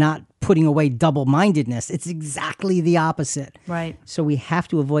 That's not putting away double-mindedness. It's exactly the opposite. Right. So we have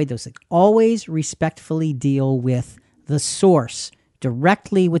to avoid those things. Always respectfully deal with the source,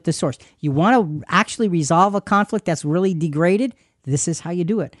 directly with the source. You want to actually resolve a conflict that's really degraded? This is how you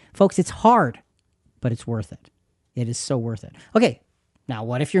do it. Folks, it's hard, but it's worth it. It is so worth it. Okay, now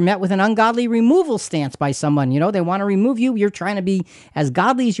what if you're met with an ungodly removal stance by someone? They want to remove you. You're trying to be as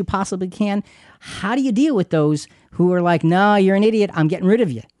godly as you possibly can. How do you deal with those who are like, no, you're an idiot, I'm getting rid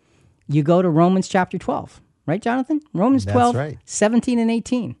of you? You go to Romans chapter 12, right, Jonathan? Romans 12, 17 and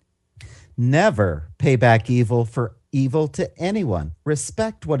 18. Never pay back evil for evil to anyone.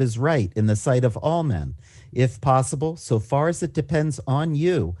 Respect what is right in the sight of all men. If possible, so far as it depends on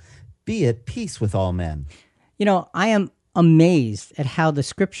you, be at peace with all men. You know, I am amazed at how the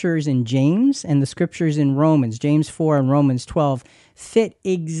scriptures in James and the scriptures in Romans, James 4 and Romans 12, fit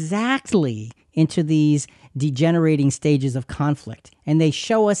exactly into these degenerating stages of conflict. And they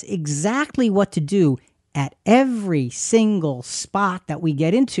show us exactly what to do at every single spot that we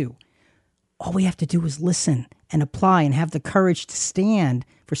get into. All we have to do is listen and apply and have the courage to stand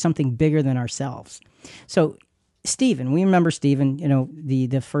for something bigger than ourselves. So Stephen, we remember Stephen, you know, the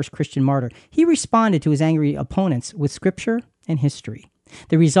first Christian martyr. He responded to his angry opponents with scripture and history.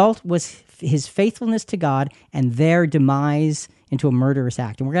 The result was his faithfulness to God and their demise into a murderous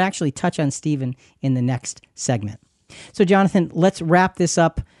act. And we're going to actually touch on Stephen in the next segment. So, Jonathan, let's wrap this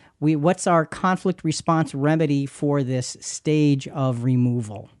up. What's our conflict response remedy for this stage of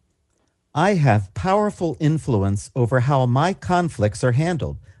removal? I have powerful influence over how my conflicts are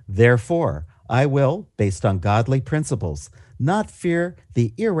handled. Therefore, I will, based on godly principles, not fear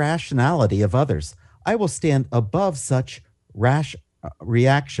the irrationality of others. I will stand above such rash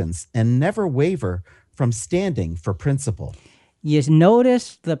reactions and never waver from standing for principle. You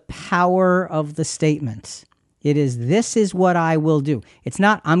notice the power of the statement. It is, this is what I will do. It's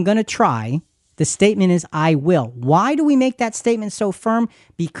not, I'm going to try. The statement is, I will. Why do we make that statement so firm?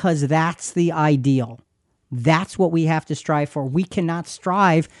 Because that's the ideal. That's what we have to strive for. We cannot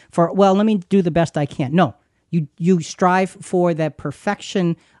strive for, well, let me do the best I can. No, you strive for the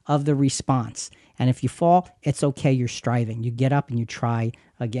perfection of the response. And if you fall, it's okay. You're striving. You get up and you try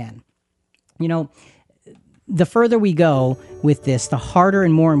again. You know, the further we go with this, the harder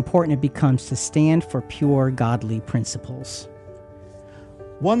and more important it becomes to stand for pure godly principles.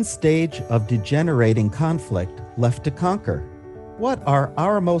 One stage of degenerating conflict left to conquer. What are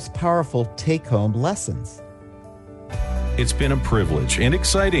our most powerful take-home lessons? It's been a privilege and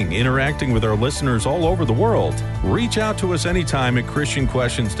exciting interacting with our listeners all over the world. Reach out to us anytime at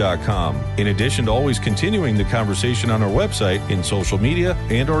ChristianQuestions.com. In addition to always continuing the conversation on our website, in social media,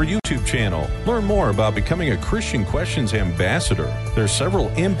 and our YouTube channel. Learn more about becoming a Christian Questions ambassador. There are several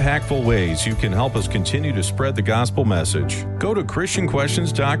impactful ways you can help us continue to spread the gospel message. Go to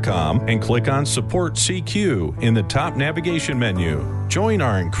ChristianQuestions.com and click on Support CQ in the top navigation menu. Join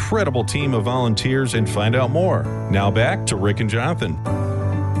our incredible team of volunteers and find out more. Now back to Rick and Jonathan.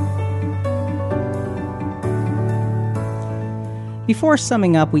 Before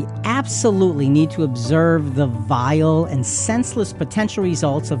summing up, we absolutely need to observe the vile and senseless potential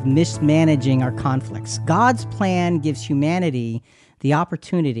results of mismanaging our conflicts. God's plan gives humanity the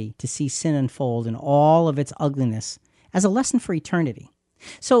opportunity to see sin unfold in all of its ugliness as a lesson for eternity.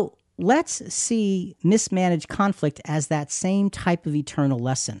 So let's see mismanaged conflict as that same type of eternal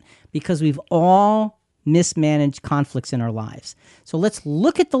lesson, because we've all mismanaged conflicts in our lives. So let's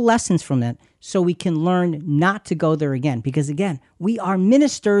look at the lessons from it so we can learn not to go there again. Because again, we are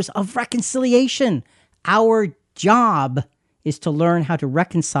ministers of reconciliation. Our job is to learn how to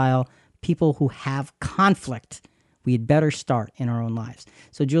reconcile people who have conflict. We had better start in our own lives.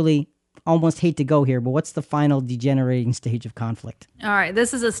 So Julie, almost hate to go here, but what's the final degenerating stage of conflict? All right,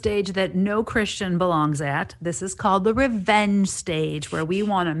 this is a stage that no Christian belongs at. This is called the revenge stage, where we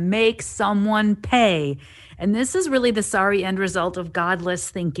want to make someone pay. And this is really the sorry end result of godless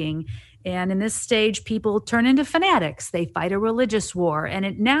thinking. And in this stage, people turn into fanatics. They fight a religious war. And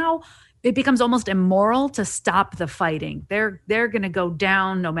it becomes almost immoral to stop the fighting. They're going to go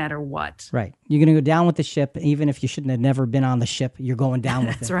down no matter what. Right. You're going to go down with the ship. Even if you shouldn't have never been on the ship, you're going down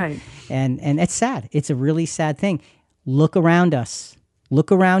with it. That's right. And it's sad. It's a really sad thing. Look around us.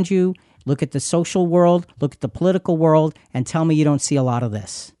 Look around you. Look at the social world. Look at the political world. And tell me you don't see a lot of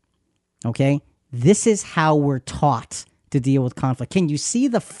this. Okay? This is how we're taught to deal with conflict. Can you see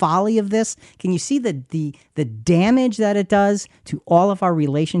the folly of this? Can you see the damage that it does to all of our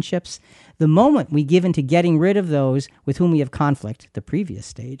relationships? The moment we give into getting rid of those with whom we have conflict, the previous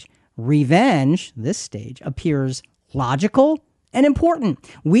stage, revenge, this stage, appears logical and important.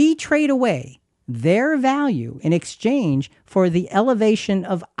 We trade away their value in exchange for the elevation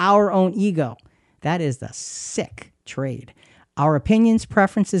of our own ego. That is the sick trade. Our opinions,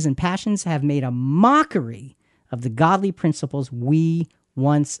 preferences, and passions have made a mockery of the godly principles we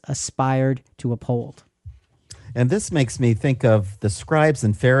once aspired to uphold. And this makes me think of the scribes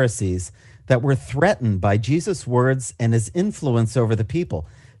and Pharisees that were threatened by Jesus' words and his influence over the people.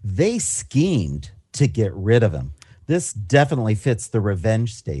 They schemed to get rid of him. This definitely fits the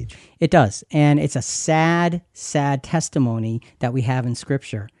revenge stage. It does. And it's a sad, sad testimony that we have in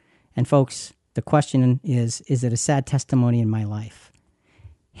Scripture. And folks, the question is it a sad testimony in my life?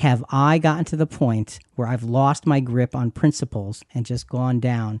 have I gotten to the point where I've lost my grip on principles and just gone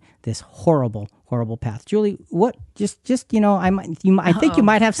down this horrible, horrible path? Julie, what? Just I think you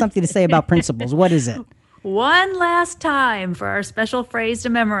might have something to say about principles. What is it? One last time for our special phrase to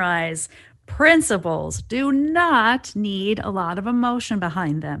memorize. Principles do not need a lot of emotion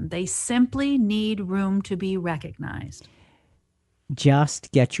behind them. They simply need room to be recognized.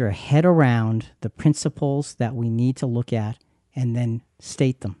 Just get your head around the principles that we need to look at and then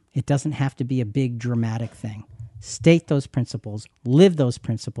state them. It doesn't have to be a big dramatic thing. State those principles, live those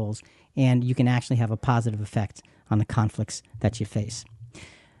principles, and you can actually have a positive effect on the conflicts that you face.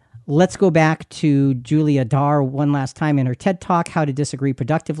 Let's go back to Julia Darr one last time in her TED Talk, How to Disagree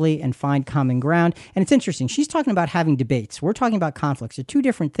Productively and Find Common Ground. And it's interesting. She's talking about having debates. We're talking about conflicts. They're two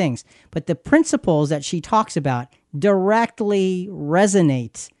different things. But the principles that she talks about directly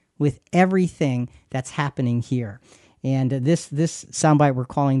resonate with everything that's happening here. And this soundbite we're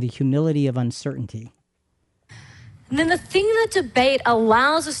calling the humility of uncertainty. And then the thing that debate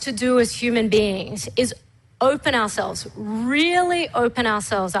allows us to do as human beings is open ourselves, really open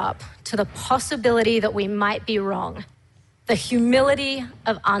ourselves up to the possibility that we might be wrong. The humility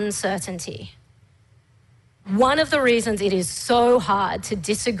of uncertainty. One of the reasons it is so hard to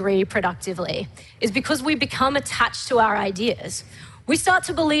disagree productively is because we become attached to our ideas. We start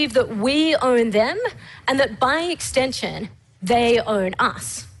to believe that we own them and that by extension, they own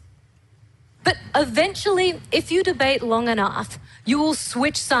us. But eventually, if you debate long enough, you will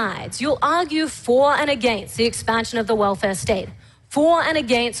switch sides. You'll argue for and against the expansion of the welfare state, for and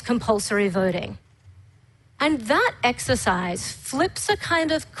against compulsory voting. And that exercise flips a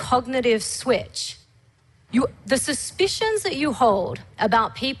kind of cognitive switch. The suspicions that you hold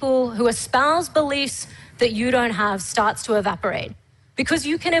about people who espouse beliefs that you don't have starts to evaporate because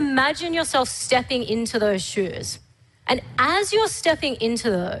you can imagine yourself stepping into those shoes. And as you're stepping into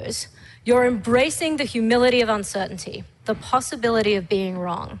those, you're embracing the humility of uncertainty, the possibility of being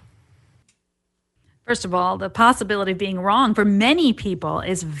wrong. First of all, the possibility of being wrong for many people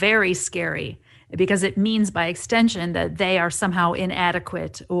is very scary because it means by extension that they are somehow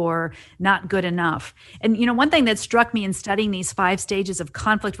inadequate or not good enough. And, one thing that struck me in studying these 5 stages of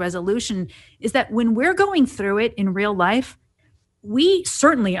conflict resolution is that when we're going through it in real life, we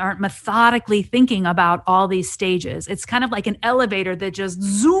certainly aren't methodically thinking about all these stages. It's kind of like an elevator that just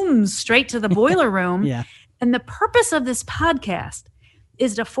zooms straight to the boiler room. Yeah. And the purpose of this podcast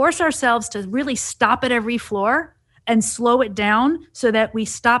is to force ourselves to really stop at every floor and slow it down so that we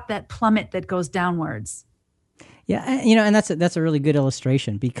stop that plummet that goes downwards. Yeah, and that's a really good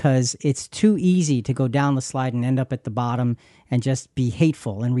illustration because it's too easy to go down the slide and end up at the bottom and just be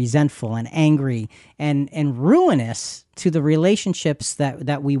hateful and resentful and angry and ruinous to the relationships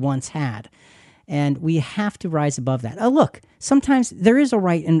that we once had. And we have to rise above that. Look, sometimes there is a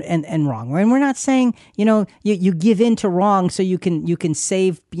right and wrong. And we're not saying, you give in to wrong so you can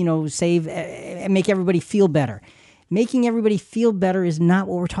save and make everybody feel better. Making everybody feel better is not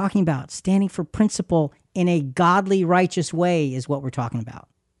what we're talking about. Standing for principle in a godly, righteous way is what we're talking about.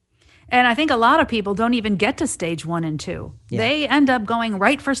 And I think a lot of people don't even get to stage 1 and 2. Yeah. They end up going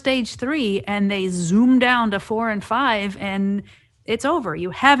right for stage 3 and they zoom down to 4 and 5 and it's over. You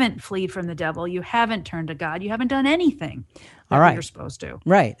haven't fled from the devil. You haven't turned to God. You haven't done anything that you're supposed to.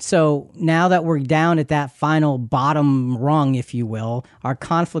 Right. So now that we're down at that final bottom rung, if you will, our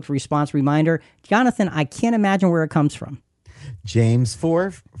conflict response reminder, Jonathan, I can't imagine where it comes from. James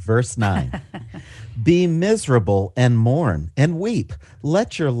 4, verse 9. Be miserable and mourn and weep.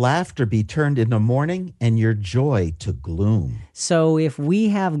 Let your laughter be turned into mourning and your joy to gloom. So if we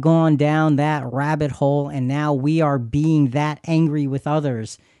have gone down that rabbit hole and now we are being that angry with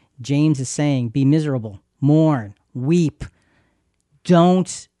others, James is saying, be miserable, mourn, weep.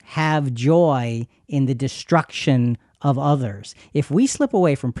 Don't have joy in the destruction of others. If we slip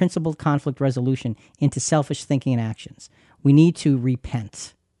away from principled conflict resolution into selfish thinking and actions, we need to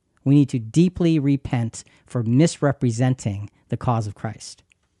repent. We need to deeply repent for misrepresenting the cause of Christ.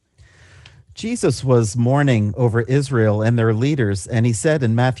 Jesus was mourning over Israel and their leaders, and he said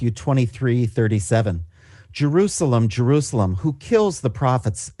in Matthew 23:37, Jerusalem, Jerusalem, who kills the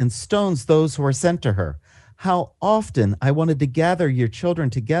prophets and stones those who are sent to her. How often I wanted to gather your children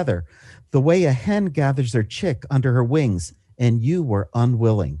together, the way a hen gathers her chick under her wings, and you were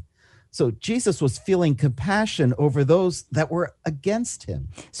unwilling. So Jesus was feeling compassion over those that were against him.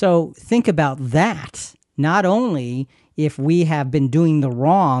 So think about that. Not only if we have been doing the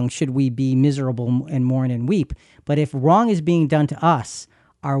wrong, should we be miserable and mourn and weep, but if wrong is being done to us,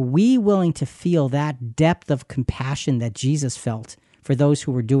 are we willing to feel that depth of compassion that Jesus felt for those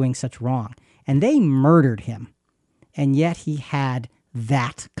who were doing such wrong? And they murdered him, and yet he had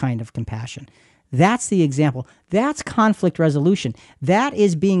that kind of compassion. That's the example. That's conflict resolution. That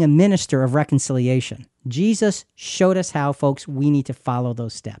is being a minister of reconciliation. Jesus showed us how, folks. We need to follow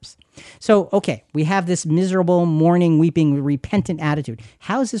those steps. So, okay, we have this miserable, mourning, weeping, repentant attitude.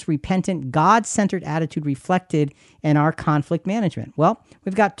 How is this repentant, God-centered attitude reflected in our conflict management? Well,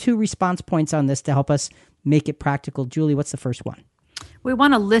 we've got 2 response points on this to help us make it practical. Julie, what's the first one? We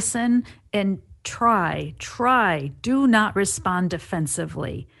want to listen and try. Do not respond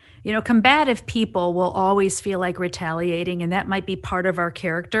defensively. You know, combative people will always feel like retaliating, and that might be part of our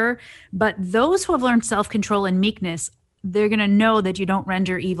character. But those who have learned self-control and meekness, they're going to know that you don't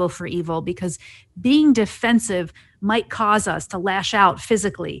render evil for evil, because being defensive might cause us to lash out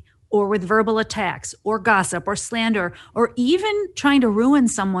physically or with verbal attacks or gossip or slander, or even trying to ruin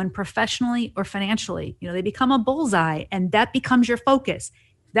someone professionally or financially. You know, they become a bullseye, and that becomes your focus.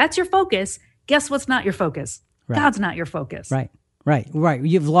 If that's your focus, guess what's not your focus? Right. God's not your focus. Right.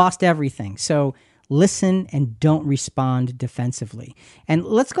 You've lost everything. So listen and don't respond defensively. And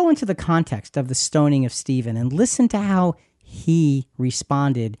let's go into the context of the stoning of Stephen and listen to how he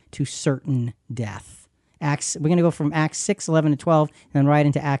responded to certain death. We're going to go from Acts 6, 11 to 12, and then right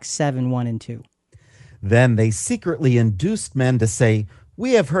into Acts 7, 1 and 2. Then they secretly induced men to say,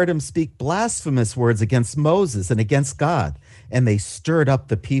 "We have heard him speak blasphemous words against Moses and against God." And they stirred up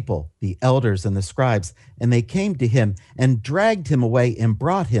the people, the elders and the scribes, and they came to him and dragged him away and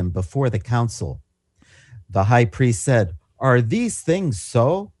brought him before the council. The high priest said, "Are these things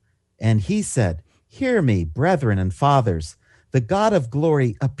so?" And he said, "Hear me, brethren and fathers. The God of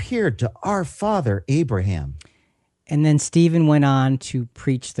glory appeared to our father Abraham." And then Stephen went on to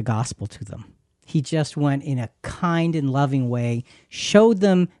preach the gospel to them. He just went in a kind and loving way, showed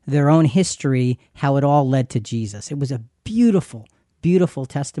them their own history, how it all led to Jesus. It was a beautiful, beautiful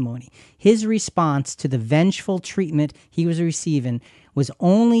testimony. His response to the vengeful treatment he was receiving was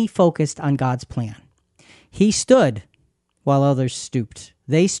only focused on God's plan. He stood while others stooped.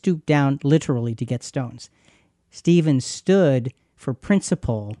 They stooped down literally to get stones. Stephen stood for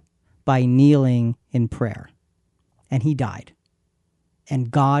principle by kneeling in prayer, and he died.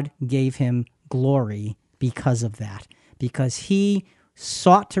 And God gave him glory because of that, because he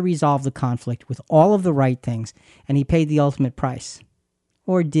sought to resolve the conflict with all of the right things, and he paid the ultimate price.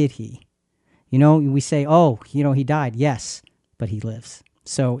 Or did he? You know, we say, oh, you know, he died. Yes, but he lives.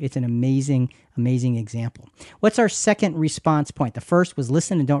 So it's an amazing, amazing example. What's our second response point? The first was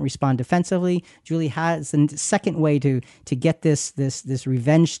listen and don't respond defensively. Julie has the second way to get this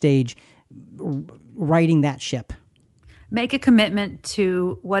revenge stage, righting that ship. Make a commitment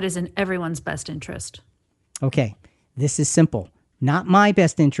to what is in everyone's best interest. Okay, this is simple. Not my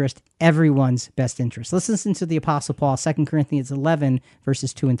best interest, everyone's best interest. Let's listen to the Apostle Paul, 2 Corinthians 11,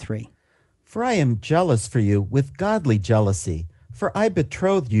 verses 2 and 3. "For I am jealous for you with godly jealousy, for I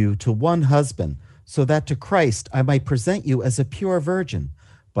betrothed you to one husband, so that to Christ I might present you as a pure virgin.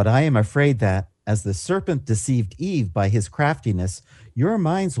 But I am afraid that, as the serpent deceived Eve by his craftiness, your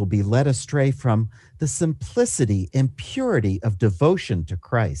minds will be led astray from the simplicity and purity of devotion to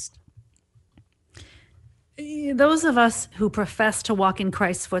Christ." Those of us who profess to walk in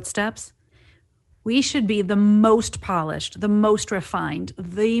Christ's footsteps, we should be the most polished, the most refined,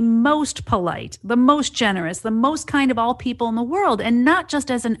 the most polite, the most generous, the most kind of all people in the world, and not just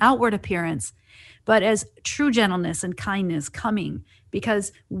as an outward appearance, but as true gentleness and kindness coming,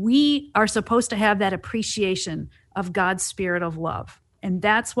 because we are supposed to have that appreciation of God's spirit of love. And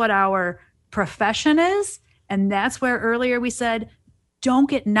that's what our profession is. And that's where earlier we said, don't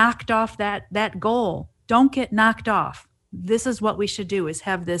get knocked off that goal. Don't get knocked off. This is what we should do, is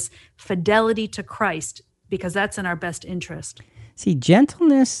have this fidelity to Christ, because that's in our best interest. See,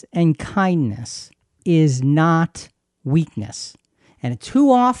 gentleness and kindness is not weakness. And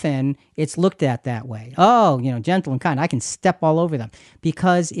too often it's looked at that way. Oh, gentle and kind, I can step all over them.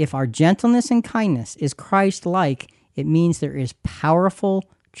 Because if our gentleness and kindness is Christ-like, it means there is powerful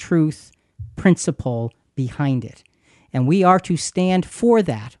truth, principle behind it. And we are to stand for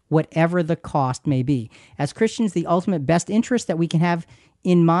that, whatever the cost may be. As Christians, the ultimate best interest that we can have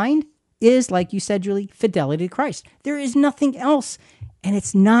in mind is, like you said, Julie, fidelity to Christ. There is nothing else. And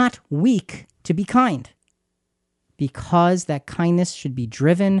it's not weak to be kind, because that kindness should be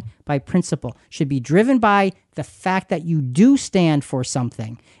driven by principle, should be driven by the fact that you do stand for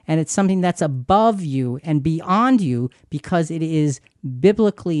something, and it's something that's above you and beyond you, because it is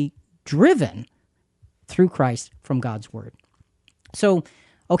biblically driven through Christ from God's word. So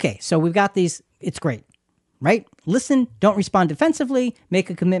we've got these. It's great, right? Listen, don't respond defensively, make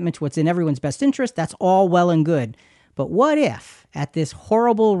a commitment to what's in everyone's best interest. That's all well and good. But what if at this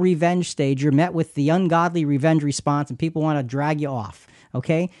horrible revenge stage, you're met with the ungodly revenge response and people want to drag you off,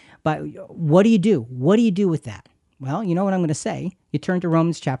 okay? But what do you do? What do you do with that? Well, you know what I'm going to say. You turn to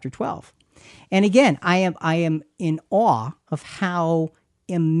Romans chapter 12. And again, I am in awe of how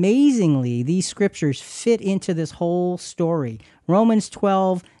amazingly these scriptures fit into this whole story. Romans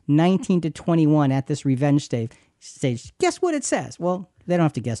 12, 19 to 21 at this revenge stage. Guess what it says? Well, they don't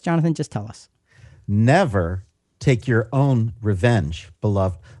have to guess. Jonathan, just tell us. Never take your own revenge,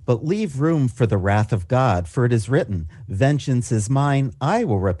 beloved, but leave room for the wrath of God, for it is written, vengeance is mine, I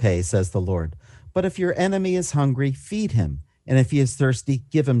will repay, says the Lord. But if your enemy is hungry, feed him, and if he is thirsty,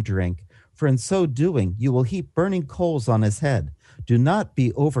 give him drink, for in so doing you will heap burning coals on his head. Do not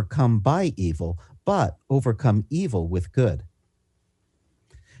be overcome by evil, but overcome evil with good.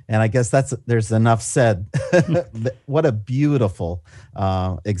 And I guess there's enough said. What a beautiful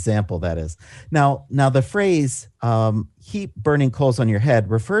example that is. Now the phrase heap burning coals on your head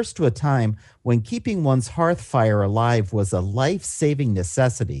refers to a time when keeping one's hearth fire alive was a life-saving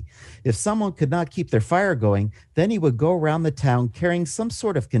necessity. If someone could not keep their fire going, then he would go around the town carrying some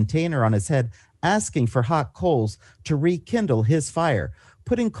sort of container on his head, asking for hot coals to rekindle his fire.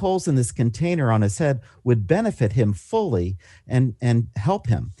 Putting coals in this container on his head would benefit him fully and help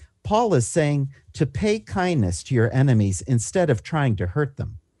him. Paul is saying to pay kindness to your enemies instead of trying to hurt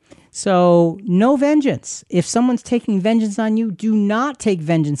them. So no vengeance. If someone's taking vengeance on you, do not take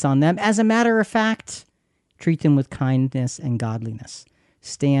vengeance on them. As a matter of fact, treat them with kindness and godliness.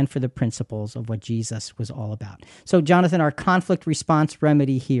 Stand for the principles of what Jesus was all about. So, Jonathan, our conflict response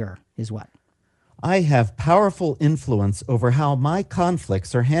remedy here is what? I have powerful influence over how my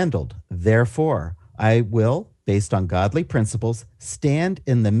conflicts are handled. Therefore, I will, based on godly principles, stand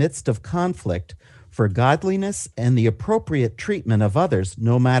in the midst of conflict for godliness and the appropriate treatment of others,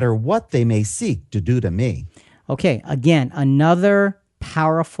 no matter what they may seek to do to me. Okay, again, another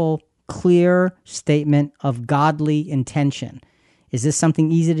powerful, clear statement of godly intention. Is this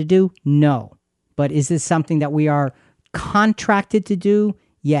something easy to do? No. But is this something that we are contracted to do?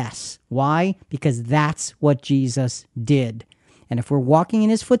 Yes. Why? Because that's what Jesus did. And if we're walking in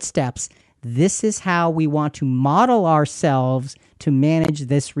his footsteps, this is how we want to model ourselves to manage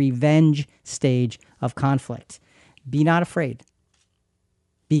this revenge stage of conflict. Be not afraid,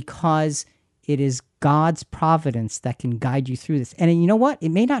 because it is God's providence that can guide you through this. And you know what? It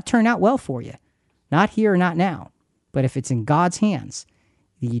may not turn out well for you. Not here, not now. But if it's in God's hands,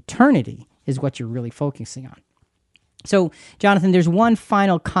 the eternity is what you're really focusing on. So, Jonathan, there's one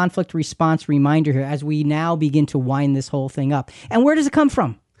final conflict response reminder here as we now begin to wind this whole thing up. And where does it come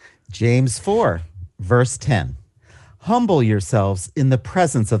from? James 4, verse 10. Humble yourselves in the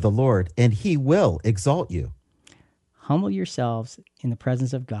presence of the Lord, and he will exalt you. Humble yourselves in the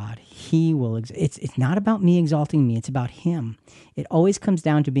presence of God. He will. It's not about me exalting me. It's about him. It always comes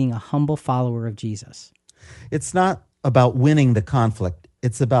down to being a humble follower of Jesus. It's not about winning the conflict.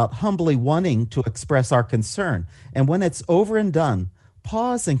 It's about humbly wanting to express our concern. And when it's over and done,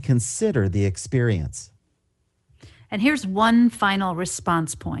 pause and consider the experience. And here's one final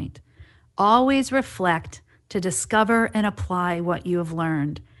response point. Always reflect to discover and apply what you have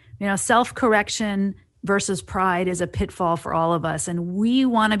learned. You know, self-correction versus pride is a pitfall for all of us. And we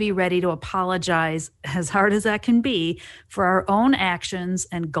want to be ready to apologize, as hard as that can be, for our own actions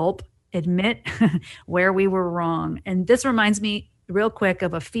and admit where we were wrong. And this reminds me real quick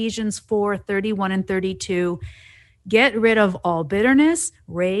of Ephesians 4, 31 and 32. Get rid of all bitterness,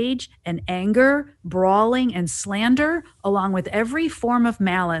 rage, and anger, brawling, and slander, along with every form of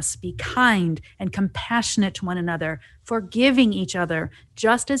malice. Be kind and compassionate to one another, forgiving each other,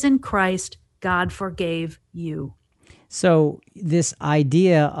 just as in Christ God forgave you. So this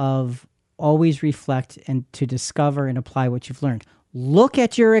idea of always reflect and to discover and apply what you've learned. Look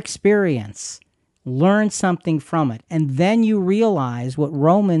at your experience. Learn something from it. And then you realize what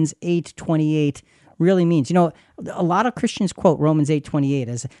Romans 8:28 really means. You know, a lot of Christians quote Romans 8:28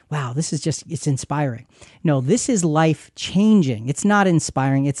 as, wow, this is just, it's inspiring. No, this is life-changing. It's not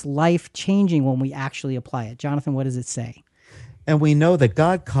inspiring. It's life-changing when we actually apply it. Jonathan, what does it say? And we know that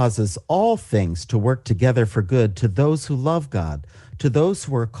God causes all things to work together for good to those who love God, to those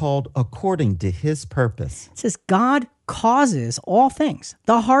who are called according to his purpose. It says God causes all things,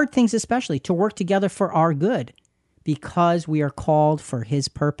 the hard things especially, to work together for our good because we are called for his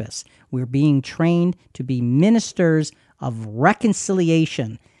purpose. We're being trained to be ministers of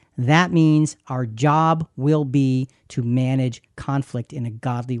reconciliation. That means our job will be to manage conflict in a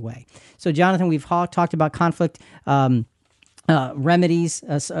godly way. So, Jonathan, we've talked about conflict remedies,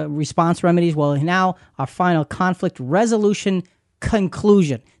 response remedies. Well, now our final conflict resolution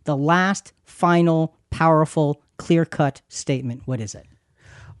conclusion, the last final powerful clear-cut statement. What is it?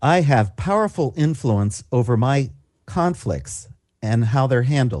 I have powerful influence over my conflicts and how they're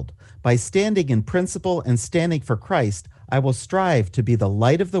handled. By standing in principle and standing for Christ, I will strive to be the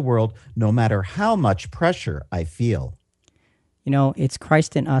light of the world no matter how much pressure I feel. You know, it's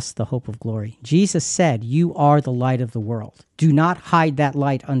Christ in us, the hope of glory. Jesus said, you are the light of the world. Do not hide that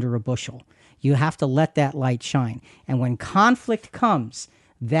light under a bushel. You have to let that light shine. And when conflict comes,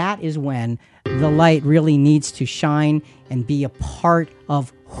 that is when the light really needs to shine and be a part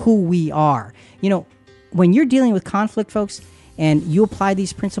of who we are. You know, when you're dealing with conflict, folks, and you apply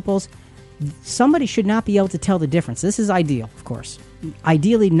these principles, somebody should not be able to tell the difference. This is ideal, of course.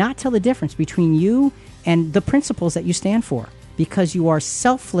 Ideally, not tell the difference between you and the principles that you stand for, because you are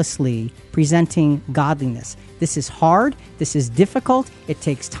selflessly presenting godliness. This is hard. This is difficult. It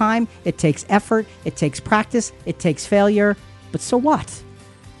takes time. It takes effort. It takes practice. It takes failure. But so what?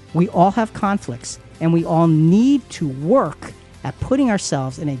 We all have conflicts, and we all need to work at putting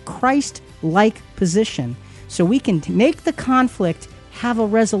ourselves in a Christ-like position so we can make the conflict have a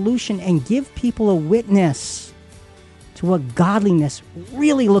resolution and give people a witness to what godliness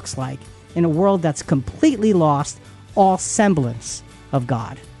really looks like in a world that's completely lost all semblance of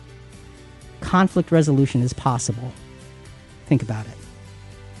God. Conflict resolution is possible. Think about it.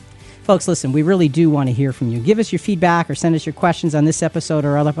 Folks, listen, we really do want to hear from you. Give us your feedback or send us your questions on this episode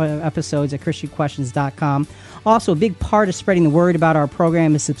or other episodes at ChristianQuestions.com. Also, a big part of spreading the word about our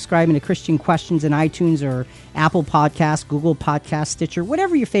program is subscribing to Christian Questions in iTunes or Apple Podcasts, Google Podcasts, Stitcher,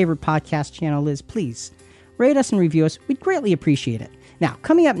 whatever your favorite podcast channel is. Please rate us and review us. We'd greatly appreciate it. Now,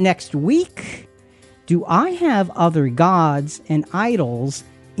 coming up next week, do I have other gods and idols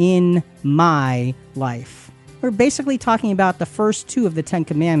in my life? We're basically talking about the first two of the Ten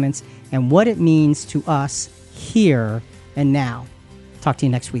Commandments and what it means to us here and now. Talk to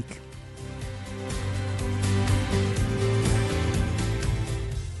you next week.